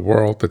over the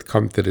world that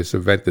come to this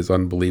event is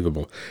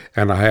unbelievable.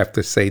 And I have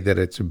to say that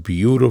it's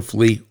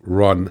beautifully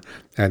run,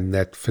 and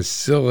that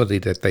facility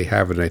that they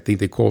have, and I think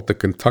they call it the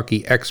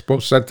Kentucky Expo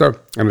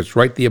Center, and it's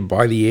right there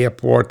by the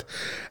airport,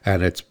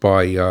 and it's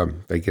by,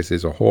 I guess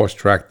there's a horse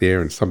track there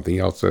and something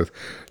else.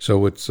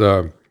 So it's,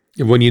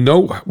 when you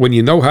know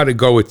how to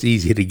go, it's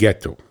easy to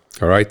get to,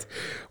 all right?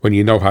 When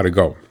you know how to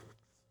go.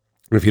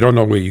 If you don't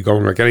know where you're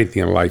going, like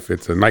anything in life,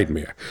 it's a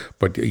nightmare.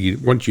 But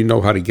once you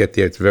know how to get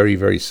there, it's very,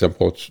 very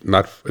simple.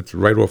 It's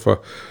right off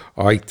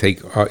I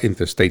take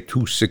Interstate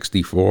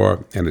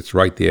 264, and it's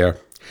right there.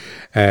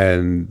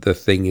 And the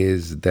thing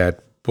is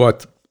that,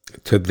 but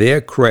to their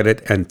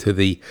credit and to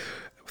the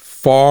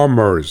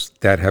farmers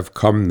that have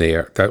come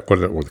there, that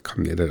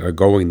are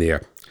going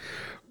there,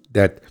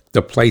 that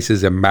the place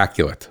is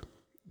immaculate.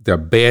 The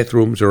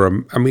bathrooms are,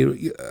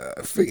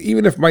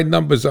 even if my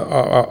numbers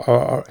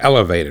are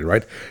elevated,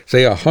 right?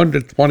 Say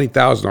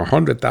 120,000 or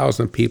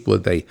 100,000 people a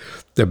day,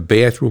 the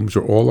bathrooms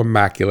are all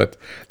immaculate.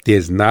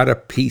 There's not a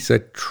piece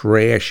of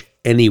trash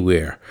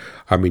anywhere.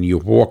 I mean, you're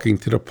walking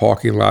to the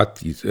parking lot,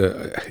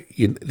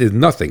 there's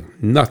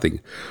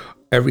nothing.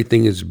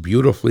 Everything is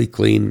beautifully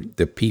clean.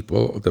 The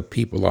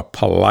people are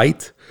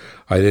polite.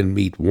 I didn't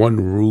meet one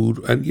rude,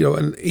 and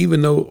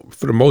even though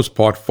for the most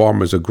part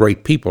farmers are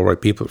great people,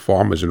 right?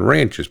 Farmers and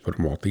ranchers, put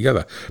them all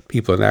together.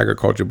 People in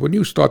agriculture. But when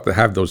you start to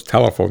have those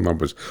telephone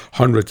numbers,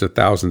 hundreds of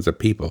thousands of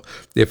people,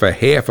 if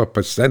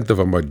 0.5% of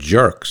them are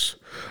jerks,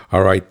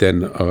 all right,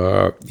 then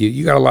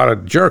you got a lot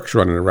of jerks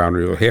running around.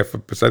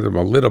 0.5% of them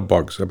are litter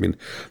bugs. I mean,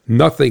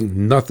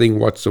 nothing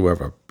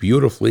whatsoever.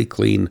 Beautifully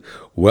clean,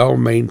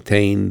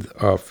 well-maintained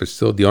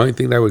facility. The only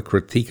thing that I would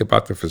critique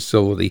about the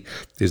facility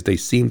is they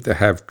seem to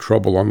have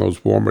trouble on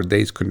those warmer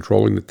days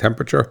controlling the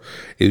temperature.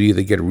 It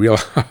either get real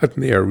hot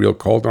in there or real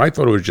cold. And I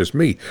thought it was just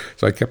me.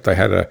 So I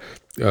had a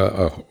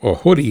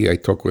hoodie I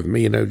took with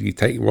me, and you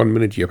take 1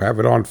 minute, you have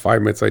it on,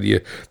 5 minutes later,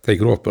 you take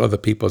it off. But other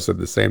people said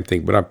the same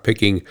thing. But I'm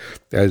picking,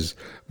 as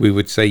we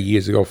would say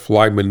years ago,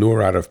 fly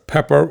manure out of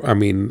pepper. I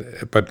mean,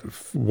 but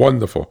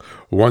wonderful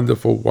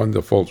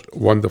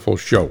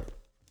show.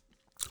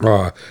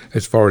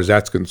 As far as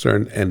that's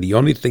concerned. And the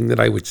only thing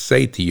that I would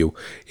say to you,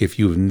 if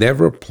you've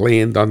never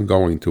planned on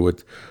going to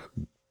it,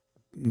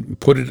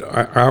 put it,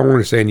 I don't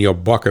want to say on your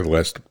bucket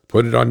list,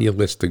 put it on your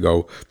list to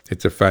go.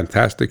 It's a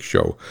fantastic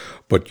show,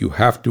 but you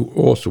have to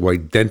also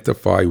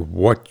identify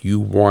what you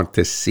want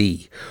to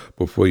see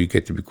before you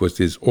get to, because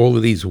there's all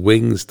of these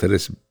wings to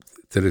this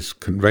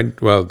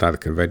not a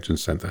convention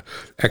center,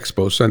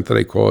 expo center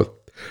they call it.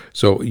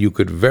 So you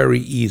could very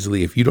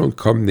easily, if you don't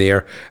come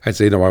there and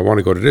say, no, I want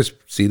to go to this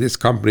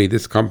company,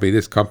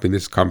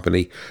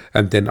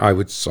 and then I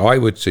would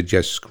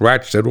suggest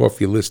scratch that off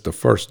your list the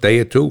first day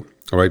or two,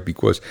 all right,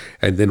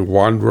 and then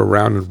wander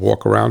around and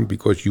walk around,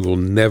 because you will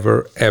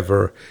never,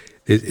 ever,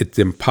 it's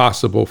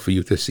impossible for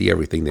you to see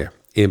everything there.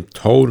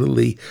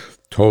 Totally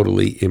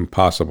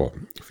impossible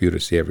for you to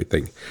see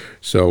everything.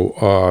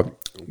 So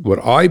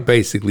what I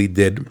basically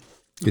did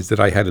is that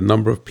I had a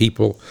number of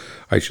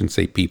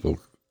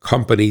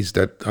companies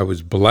that I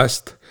was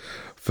blessed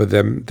for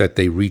them, that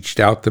they reached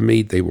out to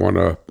me. They want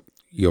to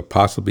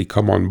possibly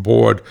come on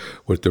board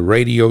with the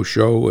radio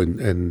show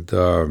and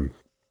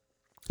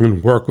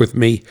work with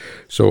me.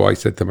 So I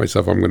said to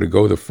myself, I'm going to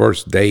go the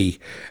first day,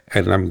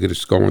 and I'm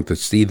just going to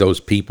see those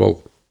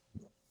people,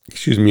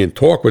 and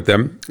talk with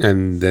them,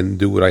 and then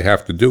do what I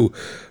have to do,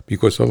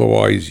 because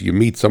otherwise you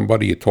meet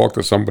somebody, you talk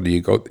to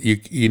somebody,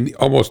 you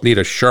almost need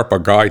a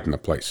Sherpa guide in the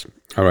place.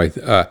 All right,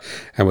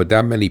 and with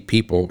that many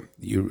people,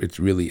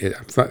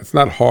 it's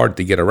not hard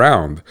to get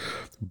around,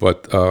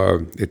 but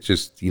it's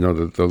just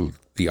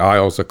the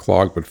aisles are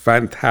clogged. But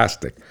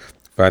fantastic.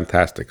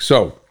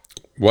 So,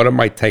 what are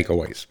my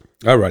takeaways?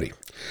 Alrighty,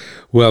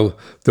 well,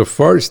 the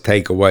first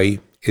takeaway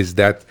is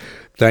that,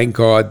 thank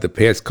God, the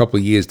past couple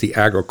of years, the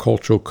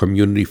agricultural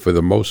community, for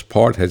the most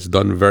part, has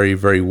done very,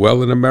 very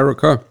well in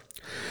America,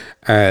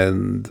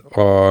 and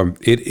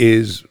it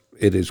is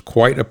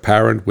quite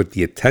apparent with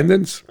the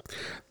attendance,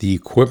 the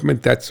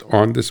equipment that's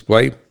on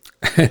display,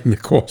 and the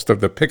cost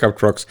of the pickup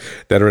trucks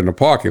that are in the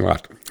parking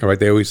lot. All right,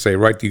 they always say,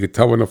 right, you can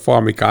tell when the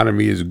farm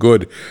economy is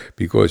good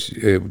because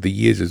the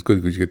years is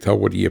good, because you can tell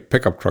what your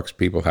pickup trucks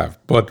people have.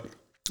 But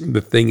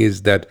the thing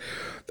is that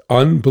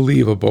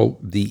unbelievable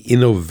the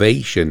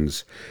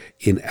innovations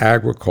in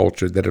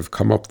agriculture that have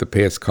come up the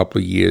past couple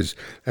of years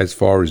as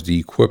far as the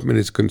equipment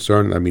is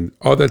concerned. I mean,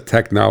 other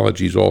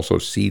technologies also,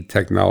 seed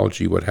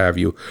technology, what have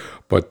you,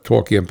 but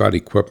talking about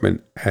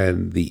equipment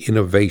and the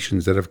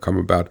innovations that have come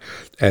about,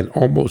 and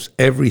almost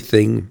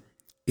everything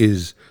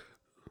is,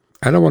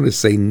 I don't want to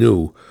say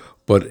new,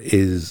 but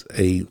is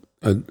a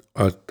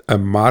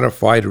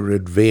modified or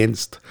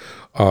advanced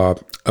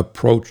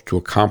approach to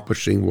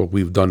accomplishing what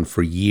we've done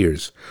for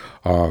years.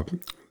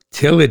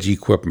 Tillage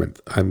equipment,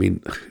 I mean,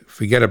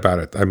 forget about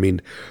it. I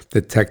mean,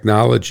 the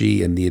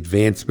technology and the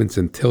advancements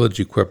in tillage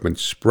equipment,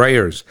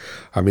 sprayers,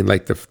 I mean,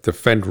 like the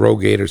Fendt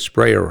Rogator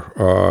sprayer,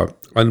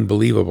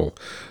 unbelievable.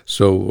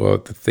 So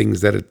the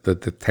things that it,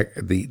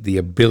 the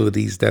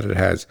abilities that it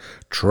has,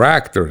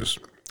 tractors,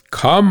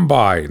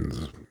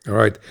 combines, all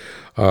right,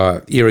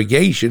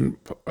 irrigation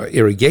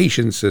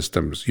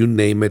systems, you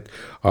name it,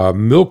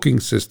 milking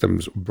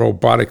systems,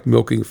 robotic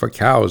milking for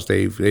cows.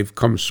 They've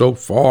come so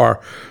far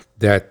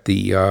that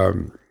the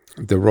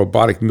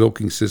robotic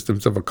milking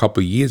systems of a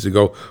couple of years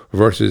ago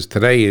versus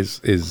today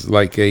is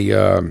like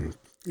a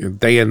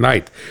day and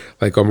night,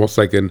 like almost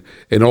like an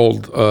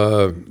old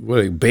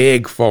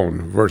bag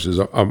phone versus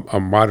a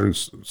modern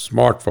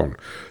smartphone.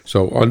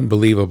 So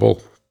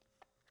unbelievable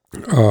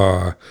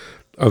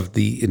of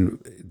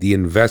the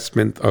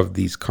investment of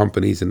these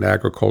companies in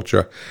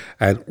agriculture,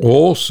 and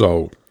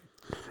also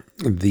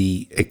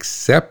the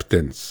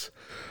acceptance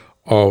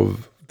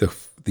of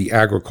the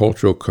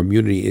agricultural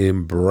community in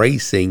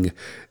embracing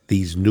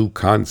these new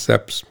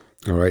concepts,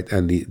 all right,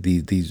 and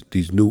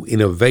these new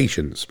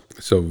innovations.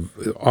 So,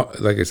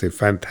 like I say,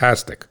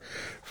 fantastic,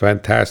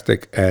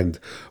 and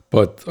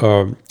but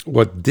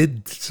what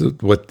did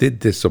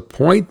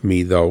disappoint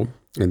me though,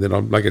 and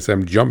then like I said,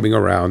 I'm jumping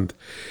around,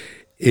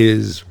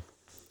 is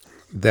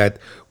that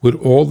with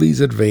all these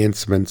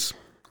advancements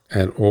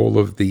and all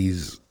of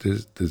these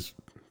this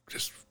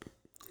just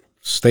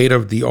state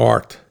of the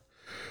art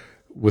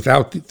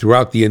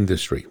throughout the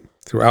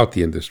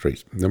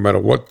industries, no matter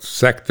what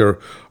sector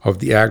of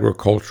the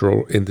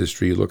agricultural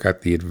industry you look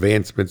at, the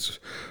advancements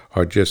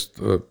are just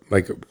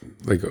like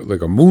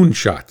a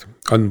moonshot,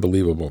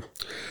 unbelievable.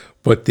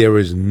 But there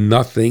is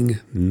nothing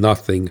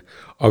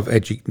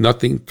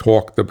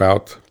talked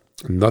about,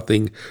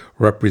 nothing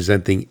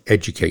representing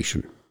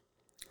education.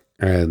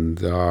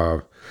 And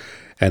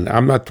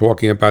I'm not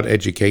talking about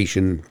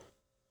education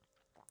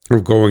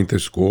of going to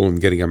school and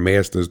getting a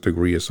master's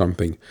degree or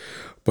something,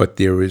 but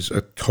there is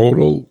a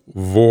total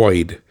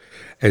void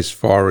as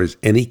far as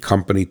any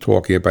company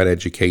talking about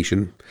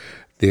education.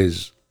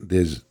 There's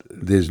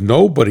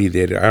nobody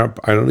there.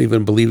 I don't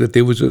even believe that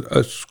there was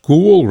a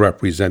school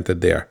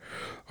represented there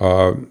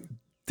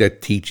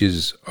that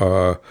teaches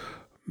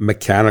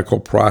mechanical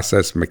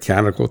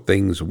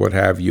things, what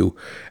have you.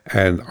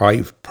 And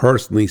I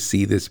personally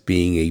see this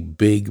being a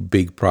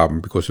big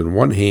problem, because on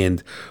one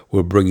hand,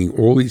 we're bringing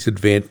all these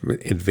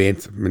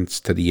advancements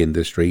to the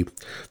industry.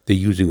 They're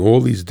using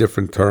all these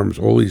different terms,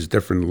 all these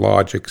different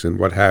logics and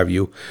what have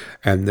you.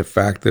 And the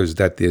fact is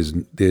that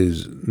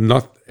there's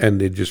not, and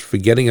they're just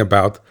forgetting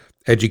about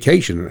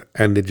education.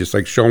 And they're just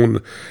like showing,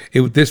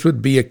 this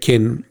would be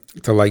akin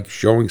to like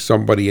showing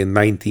somebody in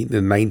the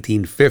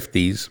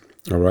 1950s,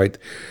 all right,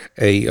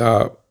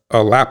 a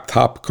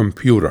laptop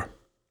computer.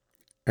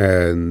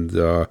 And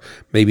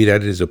maybe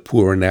that is a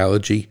poor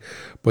analogy,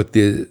 but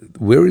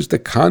where is the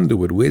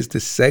conduit? Where's the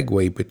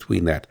segue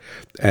between that?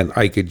 And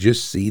I could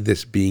just see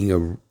this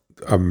being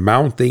a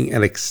mounting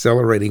and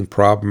accelerating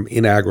problem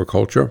in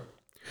agriculture.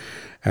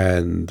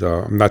 And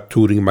I'm not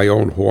tooting my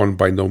own horn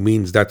by no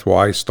means. That's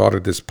why I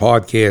started this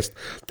podcast.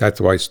 That's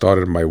why I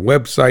started my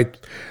website,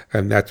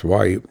 and that's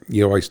why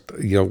I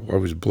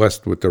was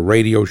blessed with the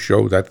radio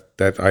show. That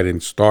I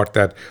didn't start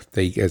that.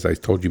 As I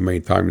told you many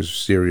times,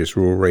 Sirius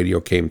Rural Radio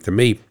came to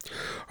me.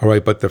 All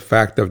right, but the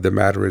fact of the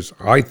matter is,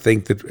 I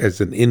think that as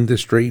an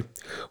industry,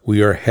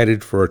 we are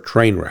headed for a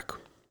train wreck.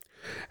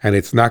 And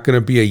it's not going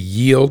to be a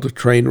yield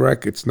train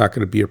wreck. It's not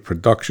going to be a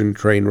production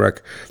train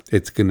wreck.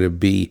 It's going to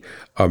be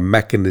a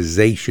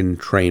mechanization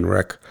train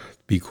wreck,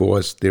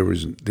 because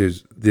there's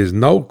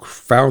no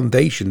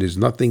foundation. There's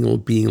nothing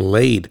being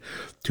laid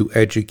to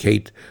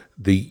educate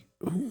and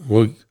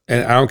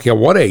I don't care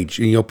what age.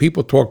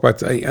 People talk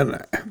about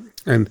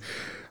and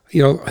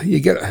you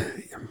get.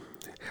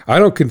 I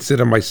don't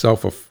consider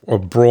myself a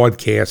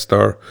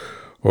broadcaster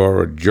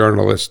or a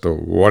journalist or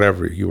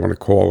whatever you want to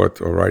call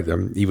it, all right?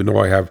 Even though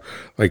I have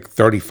like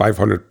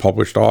 3,500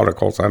 published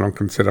articles, I don't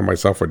consider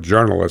myself a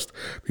journalist,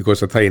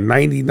 because I tell you,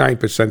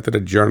 99% of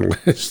the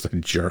journalists are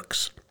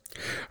jerks,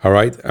 all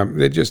right?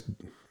 They're just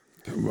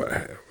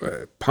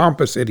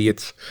pompous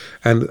idiots,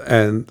 and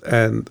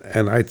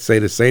I'd say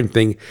the same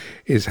thing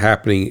is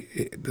happening.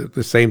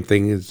 The same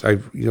thing is,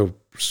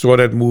 saw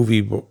that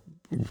movie.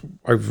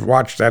 I've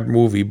watched that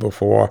movie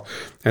before,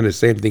 and the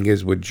same thing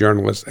is with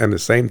journalists, and the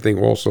same thing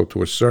also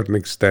to a certain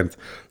extent.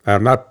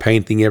 I'm not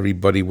painting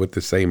everybody with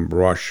the same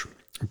brush,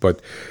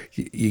 but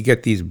you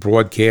get these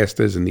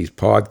broadcasters and these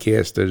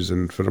podcasters,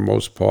 and for the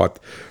most part,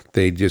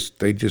 they just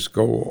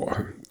go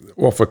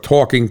offer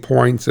talking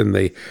points, and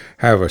they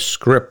have a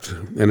script.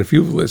 And if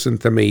you've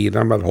listened to me, and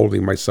I'm not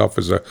holding myself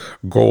as a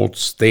gold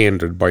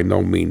standard by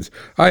no means,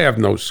 I have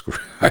no script.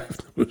 I have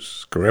no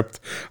script.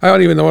 I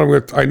don't even know what I'm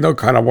going to. I know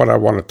kind of what I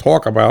want to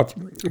talk about,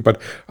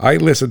 but I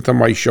listen to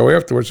my show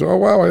afterwards. Oh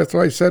wow, that's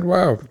what I said.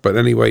 Wow. But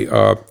anyway,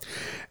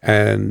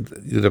 and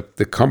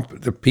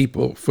the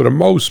people, for the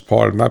most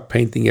part, I'm not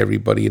painting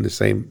everybody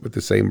with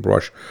the same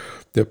brush.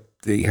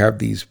 They have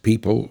these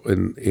people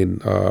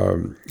in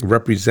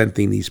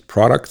representing these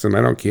products, and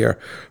I don't care.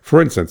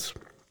 For instance,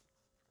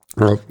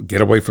 well,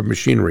 get away from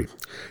machinery.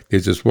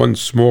 There's this one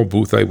small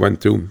booth I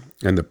went to,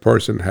 and the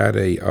person had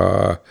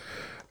a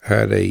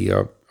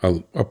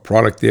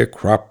product there,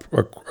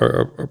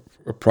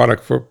 a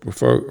product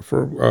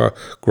for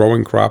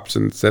growing crops,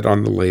 and said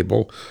on the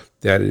label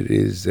that it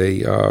is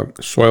a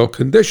soil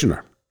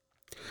conditioner.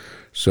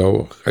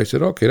 So I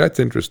said, okay, that's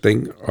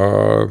interesting.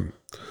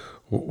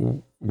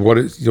 What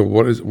does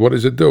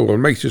it do? Well, it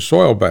makes your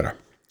soil better.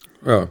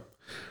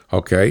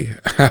 Okay,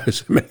 how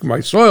does it make my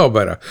soil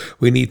better?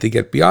 We need to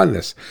get beyond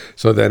this.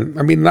 So then,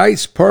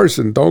 nice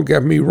person, don't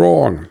get me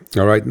wrong.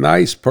 All right,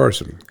 nice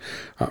person.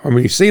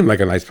 He seemed like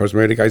a nice person.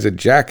 Maybe the guy's a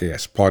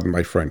jackass, pardon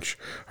my French.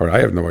 All right,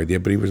 I have no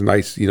idea, but he was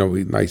nice,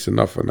 nice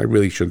enough. And I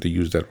really shouldn't have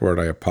used that word.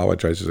 I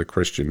apologize as a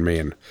Christian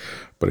man,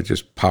 but it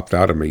just popped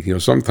out of me.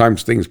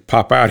 Sometimes things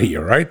pop out of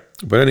you, right?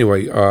 But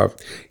anyway,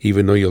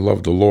 even though you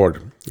love the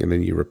Lord, and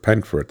then you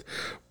repent for it.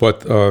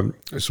 But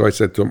so I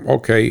said to him,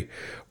 okay,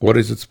 what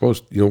is it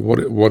supposed to,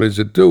 what does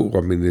it do?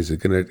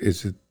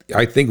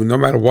 I think no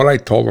matter what I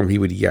told him, he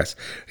would yes.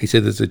 He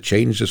said, does it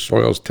change the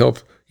soil's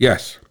tilth?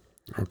 Yes.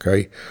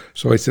 Okay.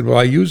 So I said, well,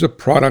 I use a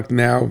product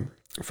now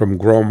from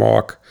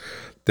Growmark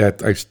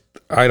that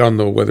I don't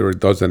know whether it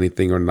does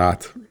anything or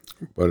not,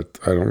 but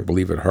I don't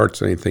believe it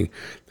hurts anything.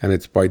 And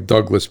it's by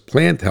Douglas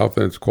Plant Health,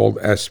 and it's called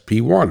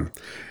SP1.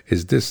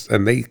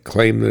 And they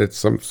claim that it's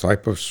some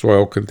type of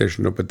soil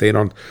conditioner, but they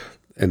don't,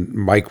 and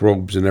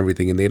microbes and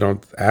everything, and they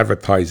don't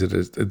advertise it.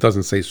 It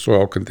doesn't say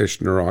soil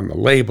conditioner on the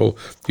label.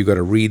 You got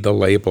to read the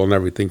label and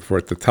everything for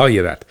it to tell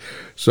you that.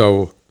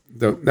 So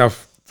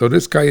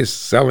this guy is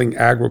selling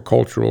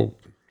agricultural,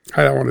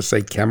 I don't want to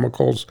say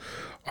chemicals,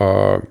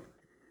 but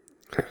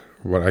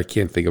I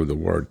can't think of the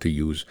word to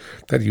use.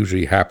 That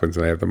usually happens,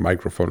 and I have the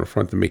microphone in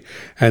front of me.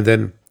 And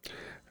then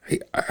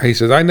he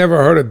says, I never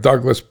heard of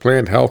Douglas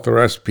Plant Health or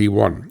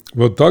SP1.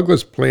 Well,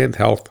 Douglas Plant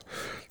Health,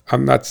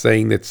 I'm not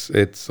saying it's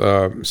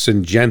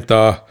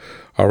Syngenta,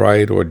 all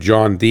right, or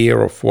John Deere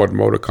or Ford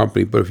Motor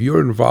Company, but if you're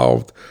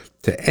involved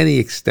to any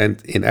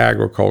extent in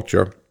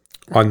agriculture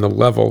on the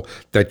level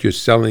that you're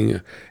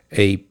selling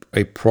a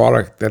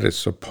product that is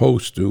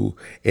supposed to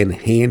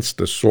enhance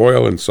the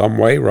soil in some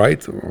way,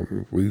 right?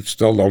 We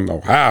still don't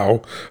know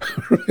how,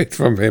 right,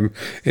 from him,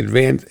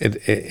 enhance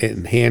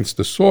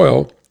the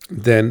soil,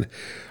 then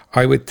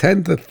I would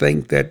tend to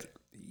think that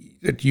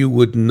you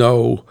would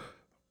know,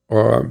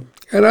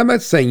 and I'm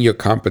not saying your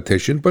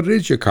competition, but it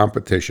is your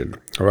competition,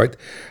 all right?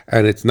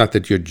 And it's not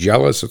that you're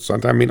jealous. It's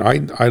not,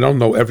 I don't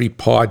know every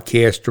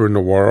podcaster in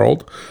the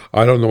world.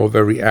 I don't know of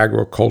every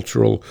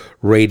agricultural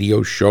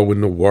radio show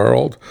in the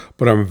world,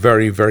 but I'm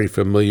very, very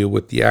familiar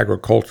with the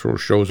agricultural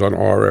shows on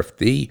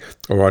RFD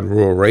or on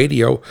rural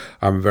radio.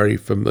 I'm very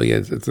familiar.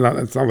 It's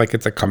not like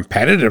it's a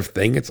competitive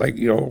thing. It's like,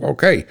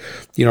 okay,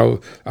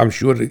 I'm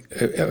sure that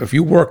if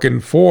you work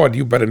in Ford,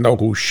 you better know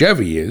who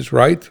Chevy is,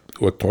 right?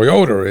 Or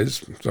Toyota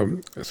is.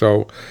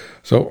 So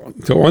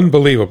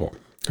unbelievable.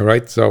 All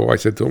right. So I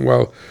said to him,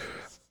 well,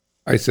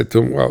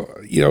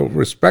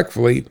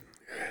 respectfully,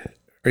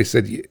 I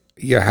said,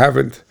 you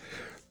haven't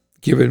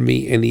given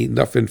me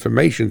enough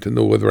information to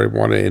know whether I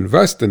want to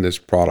invest in this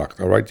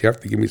product. All right. You have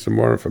to give me some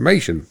more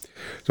information.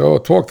 So I'll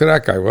talk to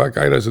that guy. Well, that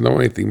guy doesn't know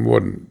anything more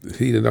than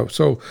he didn't know.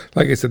 So,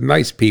 like I said,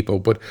 nice people,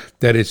 but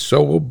that is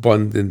so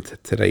abundant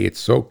today.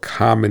 It's so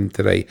common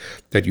today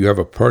that you have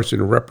a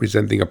person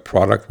representing a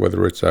product,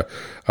 whether it's a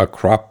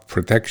crop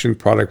protection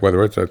product,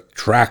 whether it's a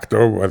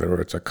tractor,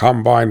 whether it's a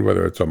combine,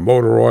 whether it's a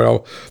motor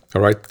oil.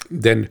 All right,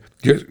 then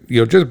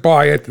just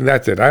buy it and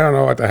that's it. I don't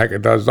know what the heck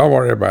it does. Don't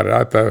worry about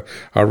it.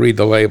 I'll read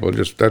the label.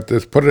 Just put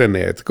it in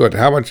there. It's good.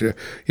 How much,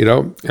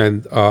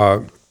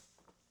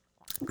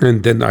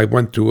 and then I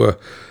went to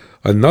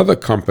another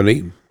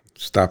company,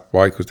 stopped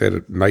by because they had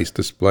a nice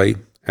display,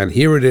 and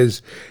here it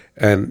is.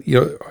 And,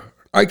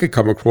 I could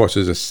come across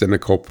as a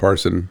cynical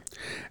person,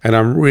 and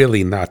I'm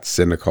really not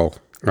cynical.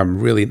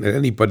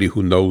 Anybody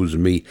who knows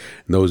me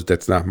knows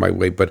that's not my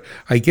way, but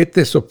I get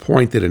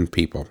disappointed in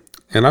people.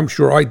 And I'm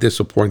sure I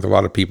disappoint a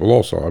lot of people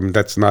also.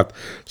 That's not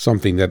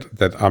something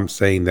that I'm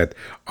saying that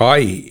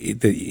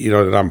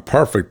that I'm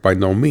perfect by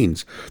no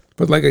means.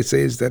 But like I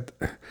say, is that,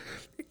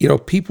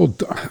 people,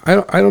 I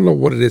don't know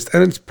what it is.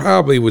 And it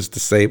probably was the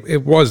same.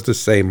 It was the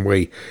same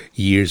way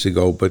years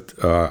ago, but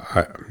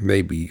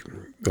maybe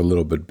a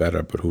little bit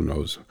better, but who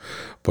knows?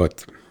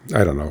 But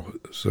I don't know.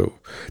 So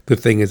the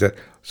thing is that,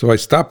 so I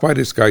stopped by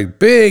this guy,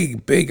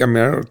 big,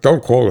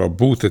 don't call it a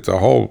booth. It's a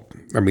whole,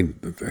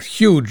 a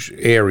huge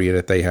area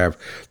that they have.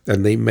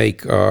 And they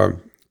make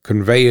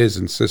conveyors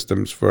and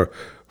systems for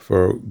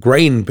for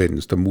grain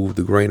bins to move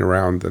the grain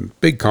around. And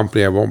big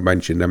company, I won't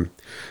mention them.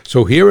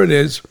 So here it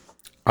is.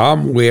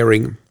 I'm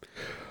wearing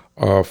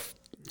a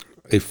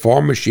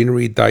Farm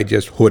Machinery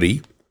Digest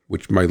hoodie,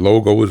 which my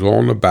logo is all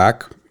on the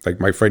back. Like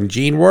my friend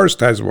Gene Worst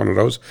has one of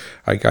those.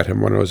 I got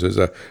him one of those as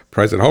a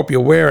present. Hope you're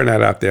wearing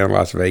that out there in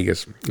Las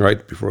Vegas,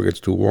 right, before it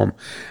gets too warm.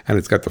 And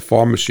it's got the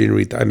Farm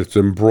Machinery, and it's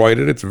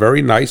embroidered. It's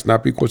very nice,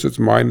 not because it's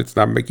mine. It's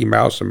not Mickey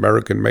Mouse,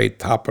 American-made,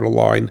 top of the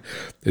line,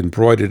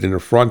 embroidered in the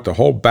front. The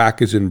whole back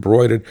is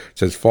embroidered. It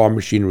says Farm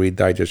Machinery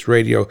Digest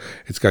Radio.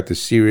 It's got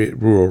the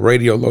Rural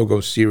Radio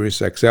logo, Sirius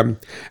XM.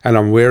 And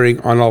I'm wearing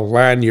on a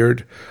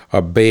lanyard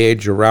a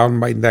badge around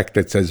my neck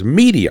that says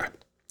Media.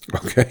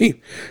 Okay?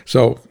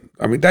 So,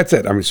 I mean, that's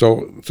it. I mean,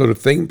 so the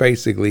thing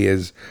basically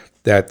is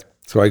that,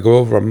 so I go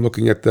over, I'm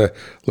looking at the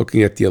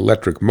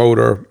electric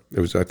motor.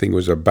 I think it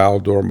was a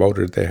Baldor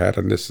motor they had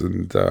on this,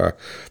 and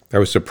I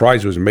was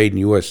surprised it was made in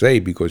USA,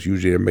 because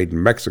usually they're made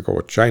in Mexico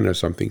or China or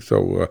something.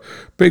 So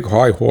big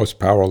high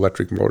horsepower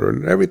electric motor,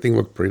 and everything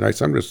looked pretty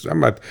nice. I'm just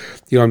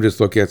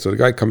looking at it. So the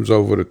guy comes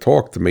over to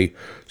talk to me.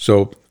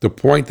 So the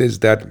point is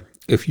that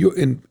if you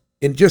in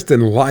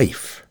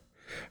life,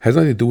 has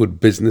nothing to do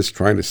with business,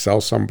 trying to sell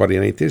somebody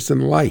anything. It's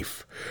in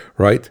life,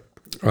 right?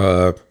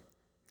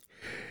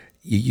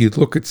 You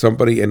look at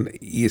somebody and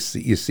you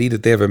see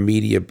that they have a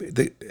media.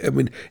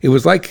 It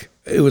was like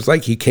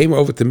he came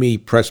over to me,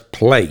 pressed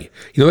play.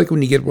 You know, like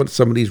when you get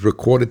some of these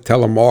recorded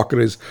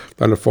telemarketers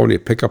on the phone, you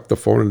pick up the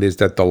phone and there's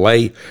that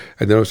delay,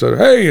 and they'll say,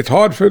 "Hey, it's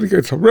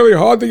really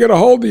hard to get a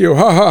hold of you.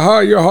 Ha ha ha!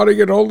 You're hard to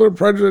get a hold of the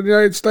President of the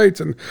United States."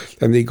 And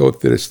they go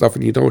through this stuff,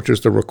 and you know it's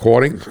just a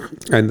recording.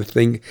 And the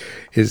thing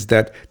is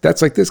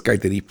that's like this guy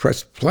did. He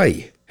pressed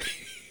play.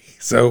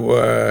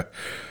 So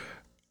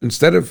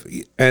instead of,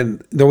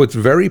 and no, it's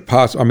very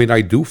possible. I mean,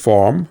 I do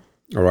farm.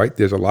 All right.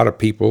 There's a lot of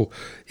people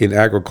in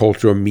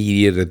agricultural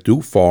media that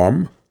do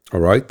farm. All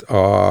right.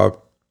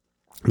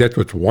 That's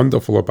what's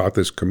wonderful about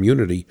this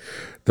community.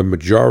 The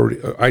majority,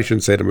 I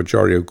shouldn't say the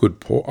majority,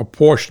 a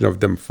portion of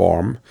them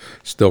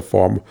still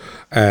farm.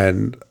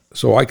 And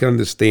so I can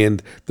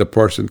understand the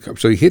person.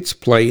 So he hits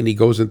play and he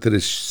goes into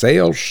this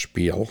sales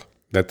spiel.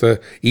 That's the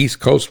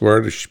East Coast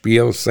word, a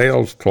spiel,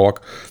 sales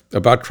talk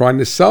about trying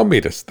to sell me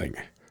this thing.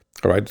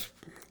 All right.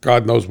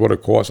 God knows what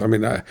it costs. I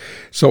mean,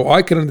 so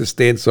I can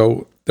understand.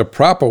 So the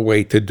proper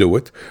way to do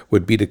it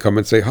would be to come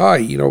and say,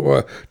 "Hi,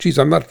 geez,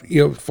 I'm not,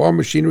 Farm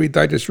Machinery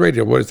Digest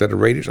Radio. What is that, a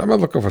radio show? I'm not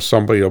looking for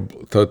somebody to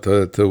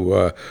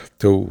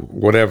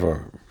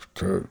whatever,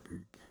 to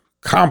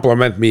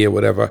compliment me or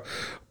whatever,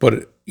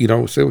 but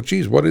say, well,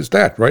 geez, what is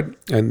that, right?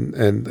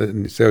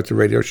 And say it's a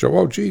radio show.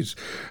 Oh, geez,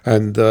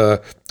 and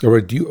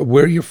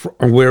where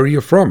are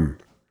you from?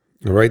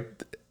 All right."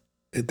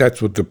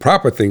 That's what the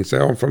proper thing say.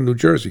 Oh, I'm from New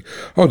Jersey.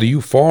 Oh, do you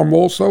farm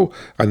also?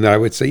 And I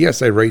would say,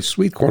 yes, I raise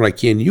sweet corn. I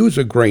can't use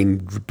a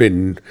grain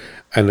bin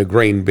and a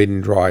grain bin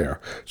dryer.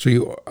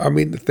 So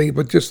the thing,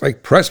 but just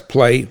like press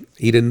play,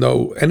 he didn't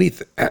know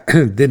anything,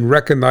 didn't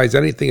recognize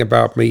anything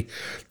about me.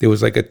 There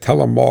was like a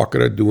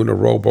telemarketer doing a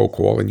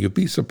robocall, and you'd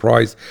be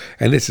surprised.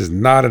 And this is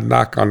not a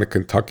knock on the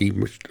Kentucky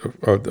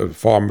the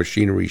Farm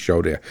Machinery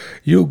show there.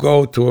 You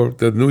go to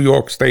the New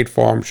York State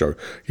Farm Show.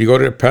 You go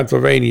to the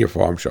Pennsylvania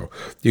Farm Show.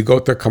 You go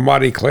to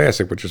Commodity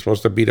Classic, which is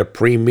supposed to be the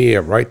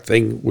premier, right,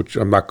 thing, which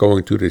I'm not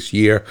going to this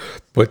year.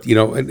 But,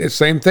 and the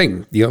same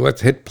thing,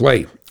 let's hit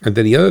play. And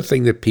then the other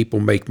thing that people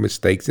make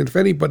mistakes, and if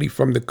anybody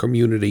from the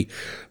community,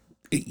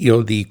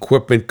 the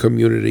equipment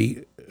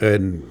community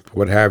and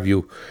what have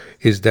you,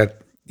 is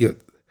that,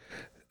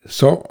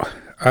 so,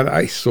 and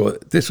I saw,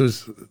 this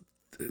was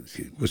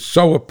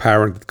so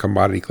apparent at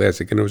Commodity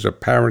Classic, and it was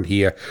apparent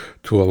here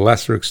to a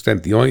lesser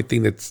extent. The only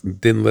thing that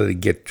didn't let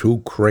it get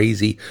too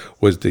crazy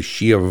was the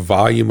sheer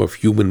volume of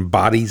human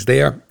bodies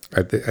there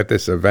at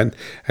this event,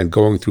 and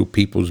going through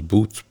people's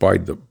booths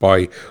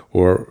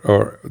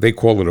or they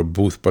call it a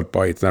booth, but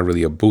it's not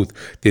really a booth.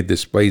 They're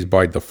displays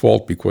by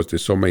default because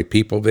there's so many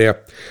people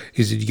there.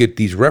 Is that you get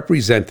these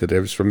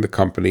representatives from the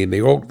company, and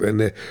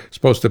they're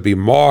supposed to be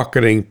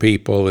marketing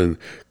people and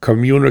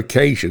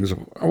communications.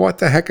 What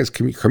the heck is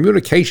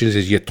communications?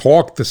 Is you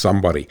talk to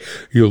somebody,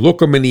 you look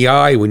them in the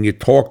eye when you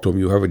talk to them.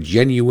 You have a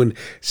genuine,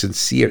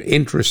 sincere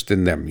interest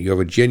in them. You have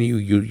a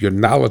genuine, you're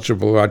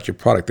knowledgeable about your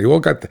product. They all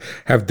got to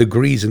have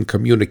degrees in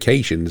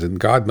communications, and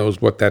God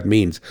knows what that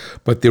means.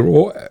 But they're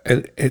all,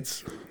 and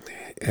it's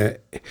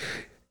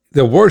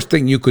the worst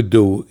thing you could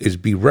do is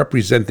be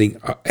representing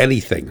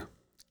anything.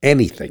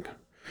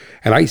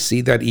 And I see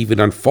that even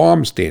on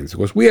farm stands,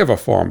 because we have a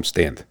farm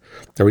stand.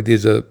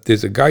 There's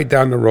a guy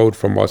down the road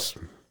from us,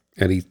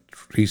 and he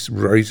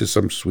raises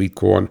some sweet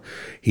corn.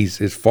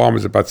 His farm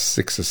is about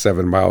 6 or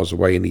 7 miles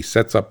away, and he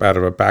sets up out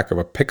of the back of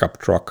a pickup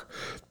truck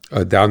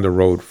down the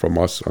road from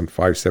us on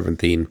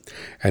 517,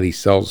 and he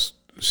sells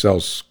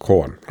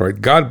corn. Right?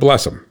 God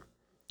bless him.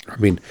 I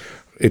mean,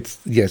 It's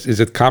yes. Is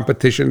it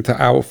competition to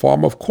our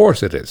farm? Of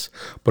course it is.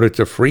 But it's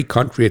a free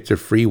country. It's a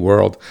free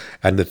world.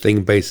 And the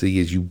thing basically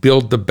is you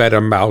build the better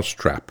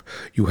mousetrap.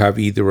 You have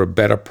either a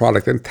better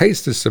product, and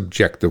taste is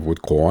subjective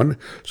with corn.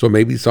 So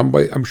maybe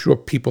somebody, I'm sure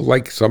people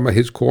like some of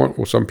his corn,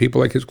 or some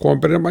people like his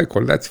corn better than my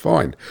corn. That's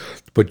fine.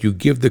 But you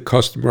give the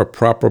customer a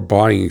proper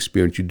buying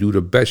experience. You do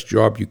the best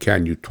job you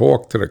can. You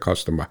talk to the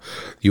customer.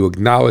 You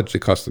acknowledge the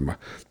customer.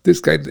 This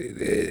guy,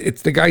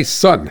 it's the guy's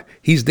son.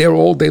 He's there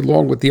all day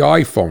long with the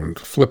iPhone,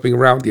 flipping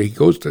around. He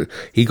goes to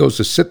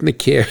sit in the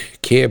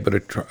cab,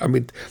 but I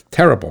mean,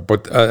 terrible.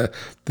 But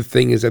the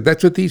thing is that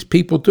that's what these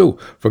people do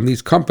from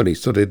these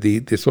companies. So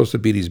they're supposed to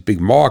be these big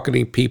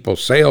marketing people,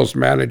 sales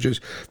managers.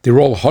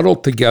 They're all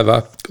huddled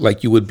together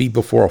like you would be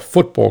before a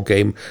football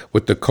game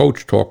with the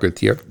coach talking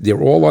to you.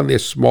 They're all on their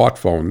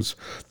smartphones.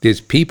 There's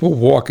people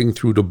walking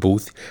through the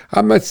booth.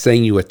 I'm not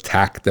saying you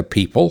attack the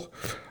people.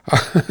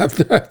 I'm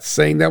not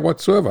saying that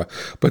whatsoever.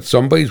 But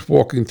somebody's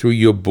walking through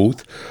your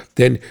booth,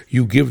 then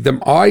you give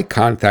them eye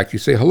contact. You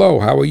say, hello,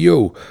 how are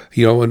you?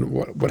 And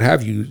what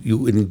have you.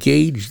 You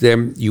engage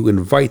them. You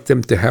invite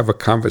them to have a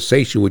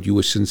conversation with you,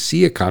 a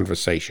sincere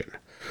conversation.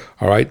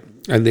 All right?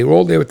 And they're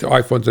all there with their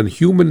iPhones, and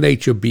human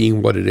nature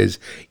being what it is,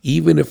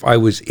 even if I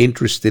was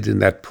interested in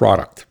that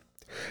product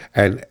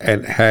and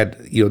had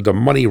the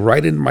money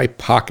right in my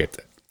pocket.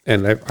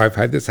 And I've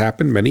had this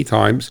happen many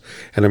times,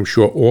 and I'm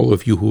sure all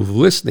of you who's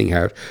listening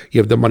have.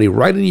 You have the money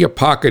right in your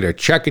pocket, or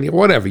checking it,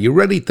 whatever. You're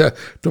ready to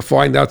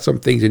find out some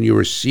things, and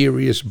you're a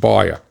serious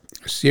buyer,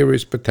 a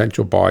serious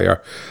potential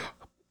buyer.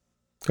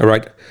 All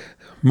right.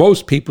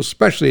 Most people,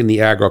 especially in the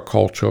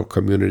agricultural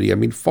community, I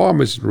mean,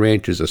 farmers and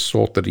ranchers are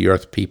salt of the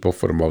earth people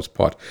for the most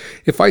part.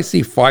 If I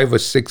see 5 or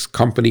 6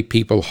 company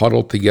people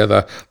huddled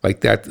together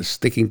like that,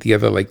 sticking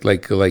together like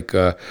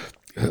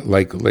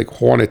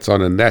hornets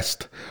on a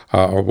nest,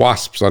 or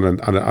wasps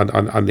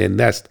on their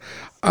nest,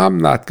 I'm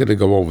not going to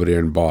go over there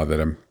and bother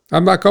them.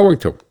 I'm not going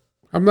to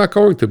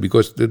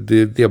because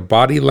their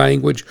body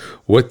language,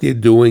 what they're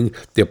doing,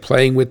 they're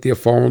playing with their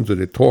phones or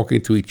they're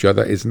talking to each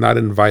other is not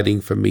inviting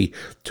for me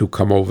to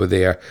come over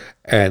there.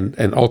 And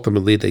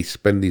ultimately, these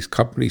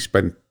companies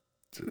spend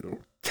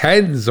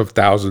tens of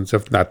thousands,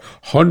 if not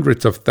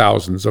hundreds of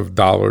thousands of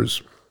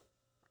dollars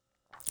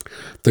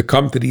to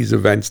come to these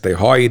events. They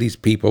hire these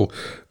people,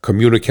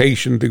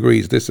 communication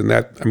degrees, this and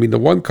that. I mean, the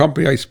one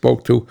company I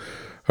spoke to,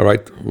 all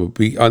right, will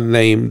be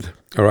unnamed.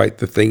 All right,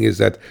 the thing is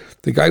that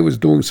the guy was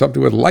doing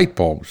something with light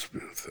bulbs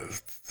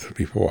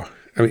before.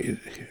 I mean,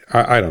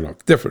 I don't know,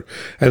 different.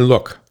 And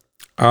look,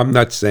 I'm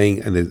not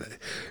saying, and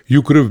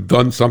you could have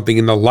done something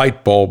in the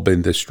light bulb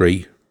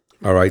industry,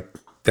 all right?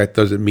 That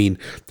doesn't mean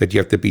that you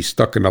have to be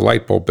stuck in the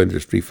light bulb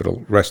industry for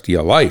the rest of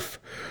your life.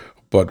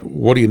 But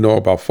what do you know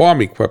about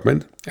farm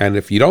equipment? And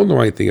if you don't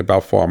know anything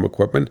about farm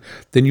equipment,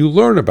 then you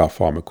learn about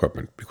farm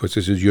equipment because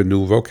this is your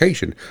new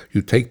vocation.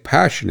 You take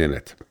passion in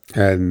it.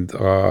 And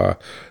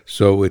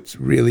so it's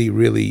really,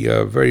 really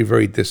very,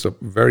 very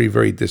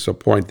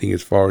disappointing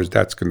as far as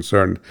that's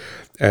concerned.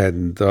 But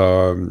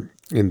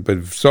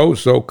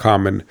so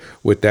common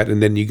with that.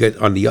 And then you get,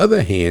 on the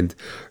other hand,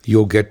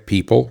 you'll get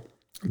people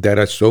that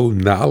are so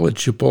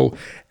knowledgeable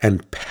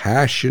and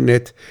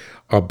passionate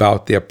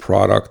about their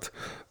product.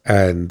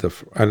 And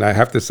I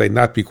have to say,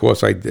 not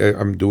because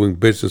I'm doing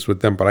business with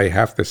them, but I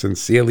have to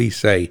sincerely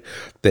say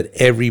that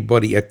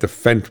everybody at the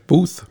Fendt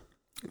booth,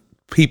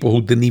 people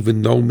who didn't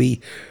even know me,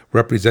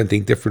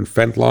 representing different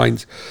Fendt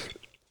lines,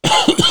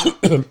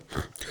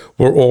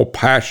 were all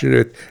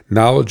passionate,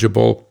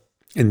 knowledgeable,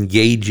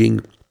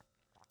 engaging,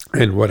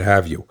 and what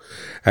have you.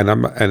 And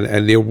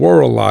there were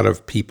a lot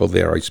of people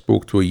there. I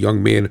spoke to a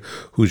young man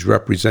who's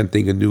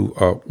representing a new,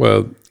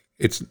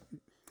 it's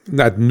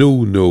not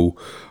new,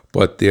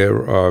 but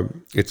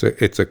it's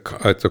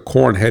a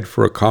corn head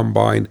for a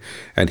combine,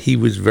 and he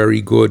was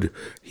very good.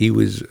 He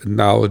was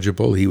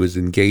knowledgeable. He was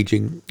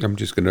engaging. I'm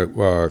just going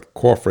to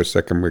cough for a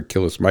second. I'm going to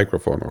kill this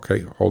microphone. Okay,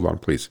 hold on,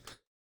 please.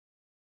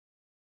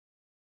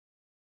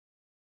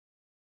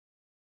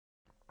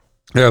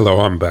 Hello,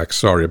 I'm back.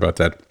 Sorry about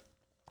that,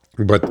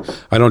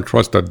 but I don't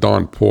trust that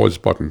darn pause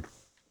button.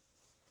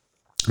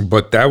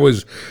 But that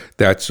was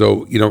that.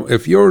 So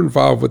if you're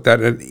involved with that,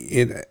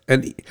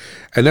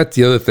 and that's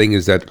the other thing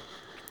is that.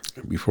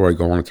 Before I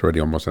go on, it's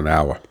already almost an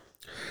hour,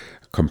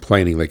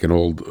 complaining like an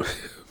old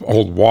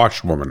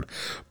washwoman.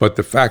 But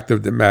the fact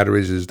of the matter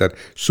is that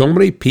so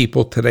many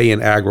people today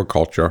in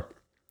agriculture,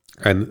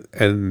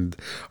 and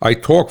I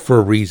talk for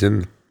a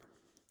reason,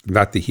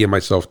 not to hear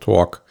myself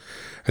talk,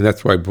 and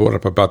that's why I brought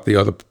up about the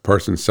other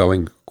person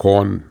selling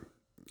corn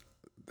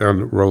down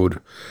the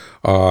road,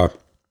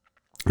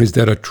 is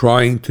that are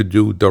trying to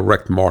do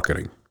direct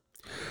marketing.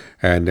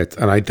 And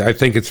I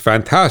think it's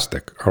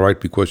fantastic, all right,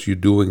 because you're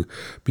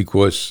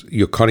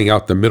cutting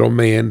out the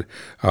middleman.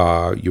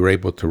 You're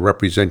able to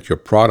represent your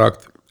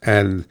product.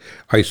 And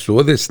I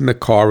saw this in the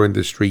car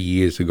industry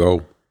years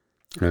ago,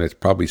 and it's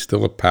probably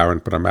still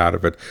apparent, but I'm out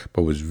of it.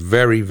 But it was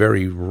very,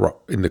 very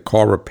in the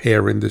car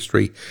repair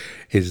industry,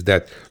 is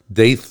that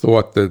they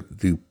thought that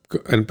the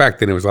and back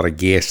then there was a lot of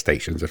gas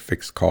stations that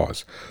fixed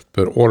cars,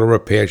 but auto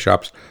repair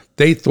shops,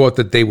 they thought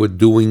that they were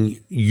doing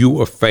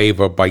you a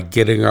favor by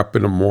getting up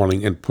in the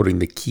morning and putting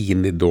the key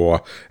in the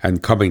door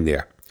and coming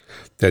there.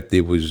 That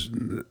there was,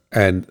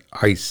 and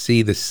I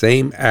see the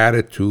same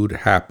attitude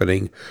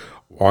happening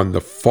on the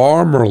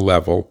farmer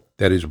level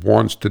that is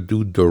wants to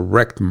do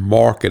direct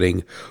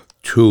marketing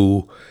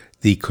to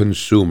the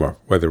consumer,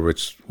 whether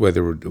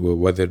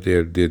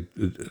they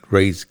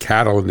raise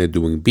cattle and they're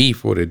doing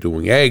beef, or they're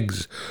doing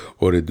eggs,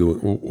 or they're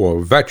doing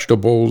or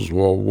vegetables,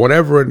 or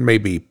whatever it may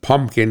be,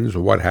 pumpkins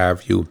or what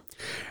have you.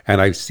 And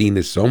I've seen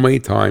this so many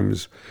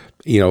times.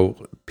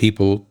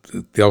 People,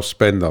 they'll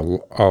spend a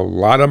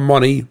lot of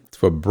money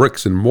for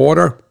bricks and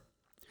mortar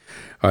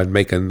and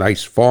make a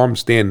nice farm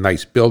stand,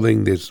 nice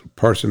building. There's a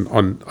person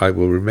I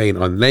will remain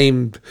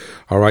unnamed,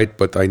 all right,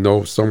 but I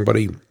know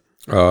somebody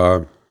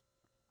that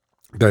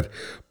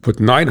put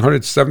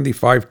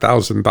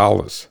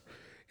 $975,000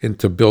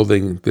 into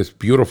building this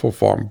beautiful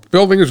farm.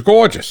 Building is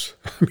gorgeous.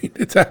 I mean,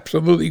 it's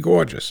absolutely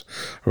gorgeous.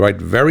 All right,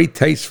 very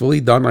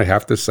tastefully done. I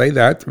have to say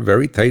that,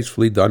 very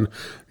tastefully done.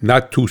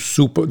 Not too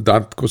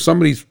because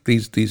some of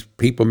these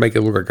people make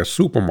it look like a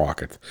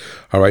supermarket.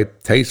 All right,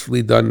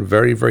 tastefully done,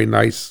 very, very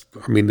nice.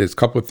 I mean, there's a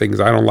couple of things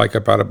I don't like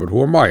about it, but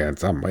who am I?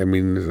 It's not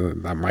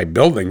my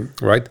building,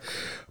 right?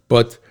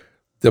 But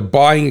the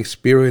buying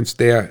experience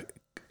there,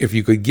 if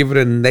you could give it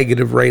a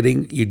negative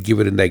rating, you'd give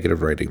it a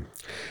negative rating.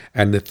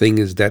 And the thing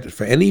is that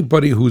for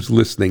anybody who's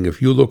listening,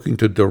 if you're looking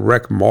to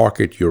direct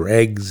market your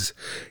eggs,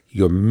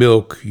 your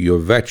milk, your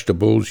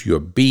vegetables, your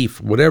beef,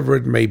 whatever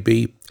it may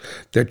be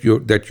that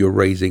you're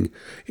raising,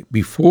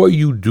 before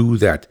you do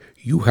that,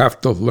 you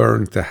have to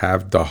learn to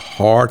have the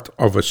heart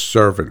of a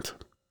servant.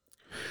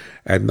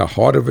 And the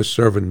heart of a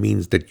servant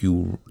means that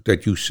you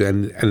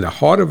send, and the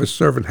heart of a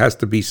servant has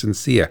to be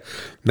sincere,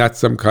 not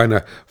some kind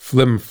of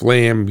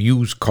flim-flam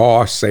used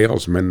car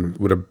salesman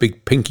with a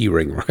big pinky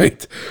ring,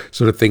 right?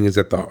 So the thing is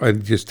that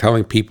and just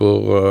telling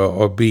people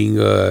or being,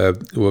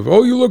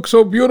 oh, you look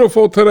so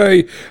beautiful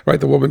today,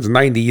 right? The woman's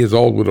 90 years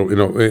old with, all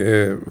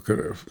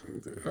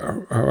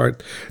right.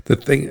 The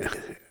thing.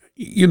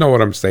 You know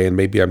what I'm saying?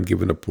 Maybe I'm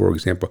giving a poor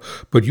example,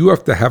 but you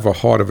have to have a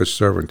heart of a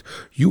servant.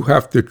 You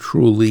have to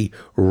truly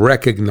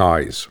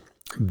recognize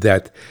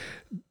that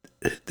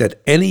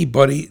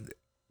anybody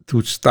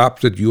who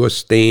stops at your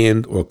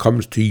stand or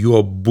comes to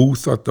your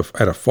booth at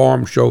a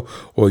farm show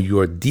or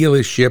your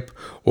dealership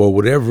or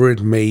whatever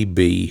it may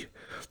be,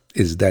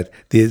 is that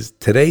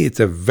today it's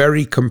a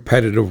very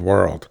competitive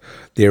world.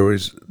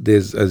 There's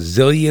a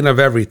zillion of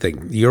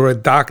everything. You're a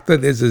doctor,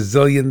 there's a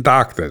zillion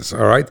doctors,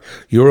 all right?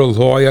 You're a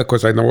lawyer,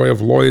 because I know I have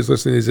lawyers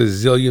listening, there's a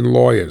zillion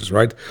lawyers,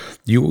 right?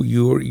 You're a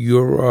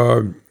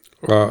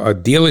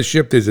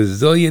dealership, there's a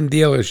zillion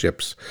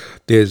dealerships.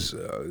 There's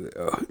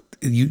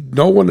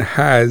no one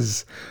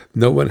has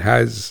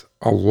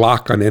a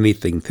lock on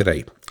anything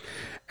today.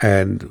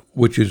 And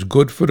which is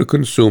good for the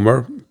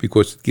consumer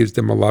because it gives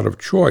them a lot of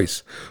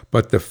choice.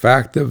 But the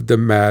fact of the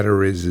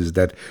matter is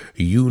that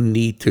you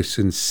need to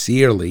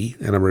sincerely,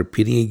 and I'm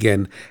repeating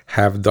again,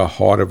 have the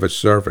heart of a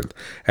servant.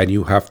 And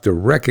you have to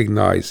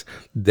recognize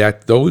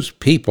that those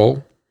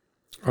people,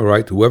 all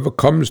right, whoever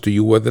comes to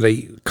you, whether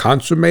they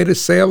consummate a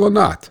sale or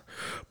not,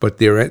 but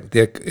they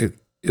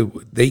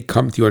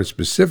come to you, and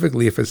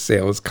specifically if a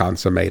sale is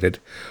consummated,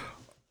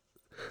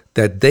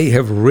 that they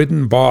have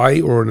ridden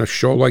by, or in a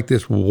show like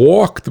this,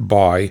 walked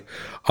by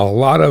a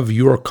lot of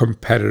your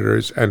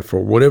competitors, and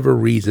for whatever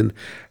reason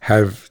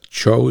have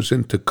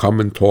chosen to come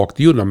and talk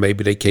to you. Now,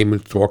 maybe they came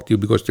and talked to you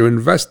because they're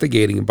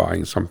investigating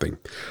buying something.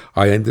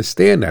 I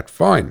understand that,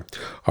 fine.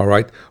 All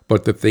right.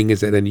 But the thing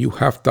is that then you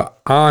have to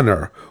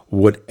honor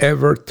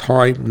whatever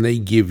time they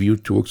give you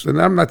to.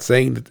 And I'm not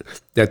saying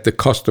that the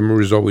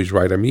customer is always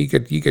right. I mean,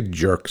 you get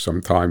jerks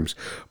sometimes,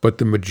 but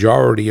the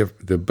majority of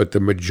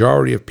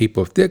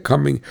people, if they're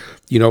coming,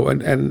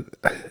 and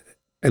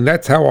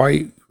that's how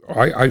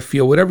I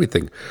feel with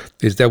everything,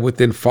 is that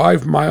within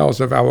 5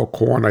 miles of our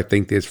corn, I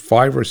think there's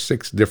 5 or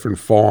 6 different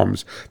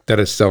farms that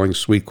are selling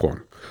sweet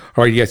corn.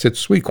 All right, yes, it's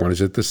sweet corn.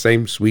 Is it the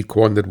same sweet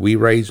corn that we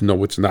raise?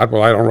 No, it's not.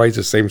 Well, I don't raise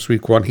the same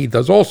sweet corn he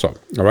does also.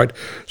 All right,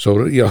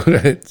 so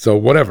so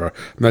whatever. I'm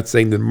not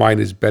saying that mine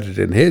is better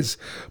than his,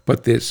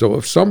 but so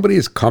if somebody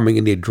is coming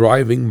and they're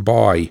driving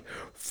by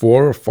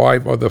 4 or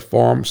 5 other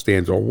farm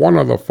stands, or one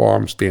other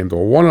farm stand,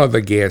 or one other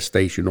gas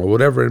station, or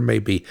whatever it may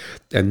be,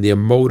 and their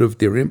motive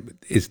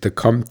is to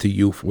come to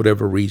you for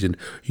whatever reason,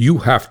 you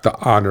have to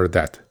honor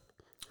that.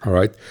 All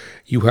right,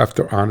 you have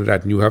to honor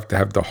that, and you have to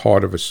have the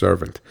heart of a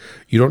servant.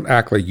 You don't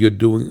act like you're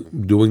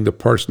doing the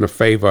person a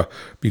favor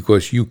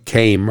because you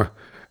came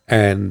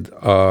and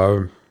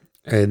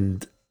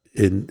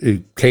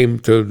it came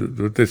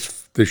to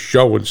this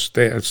show and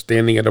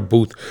standing at a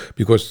booth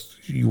because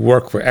you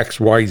work for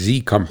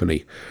XYZ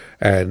company.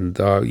 And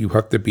you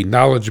have to be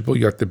knowledgeable,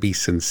 you have to be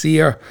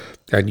sincere,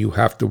 and you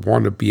have to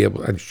want to be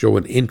able and show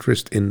an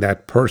interest in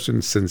that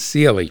person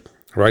sincerely.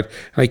 Right,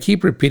 and I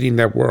keep repeating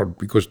that word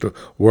because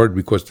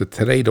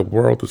today the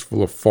world is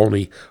full of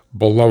phony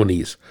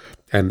balonies,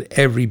 And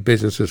every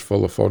business is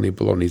full of phony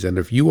balonies. And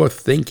if you are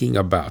thinking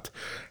about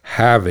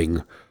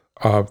having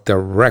a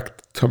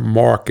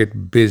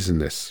direct-to-market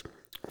business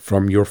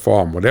from your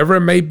farm, whatever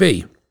it may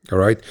be, all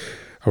right,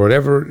 or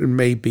whatever it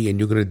may be, and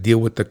you're going to deal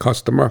with the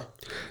customer,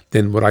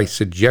 then what I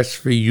suggest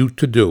for you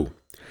to do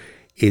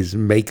is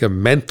make a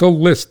mental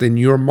list in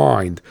your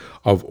mind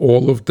of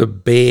all of the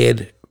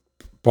bad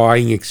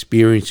buying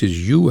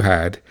experiences you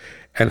had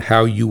and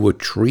how you were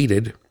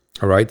treated,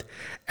 all right,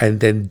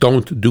 and then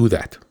don't do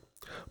that.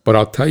 But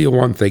I'll tell you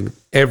one thing,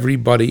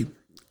 everybody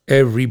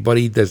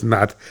does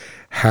not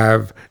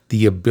have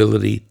the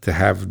ability to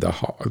have the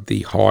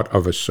heart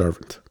of a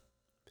servant.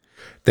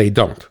 They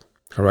don't.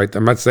 All right,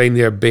 I'm not saying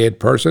they're a bad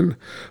person,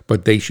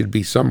 but they should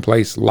be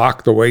someplace,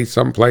 locked away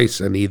someplace,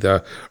 and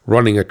either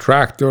running a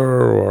tractor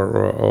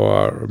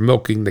or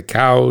milking the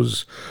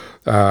cows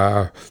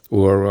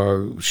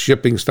or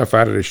shipping stuff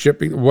out of the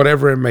shipping,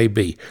 whatever it may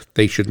be.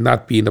 They should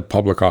not be in the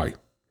public eye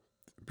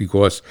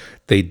because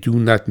they do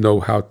not know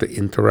how to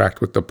interact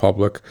with the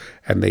public,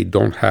 and they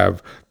don't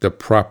have the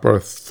proper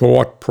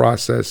thought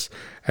process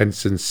and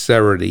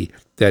sincerity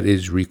that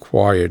is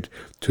required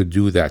to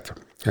do that.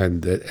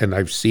 And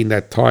I've seen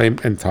that time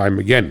and time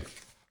again.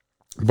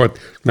 But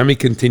let me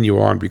continue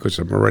on because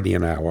I'm already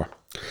an hour.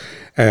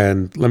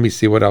 And let me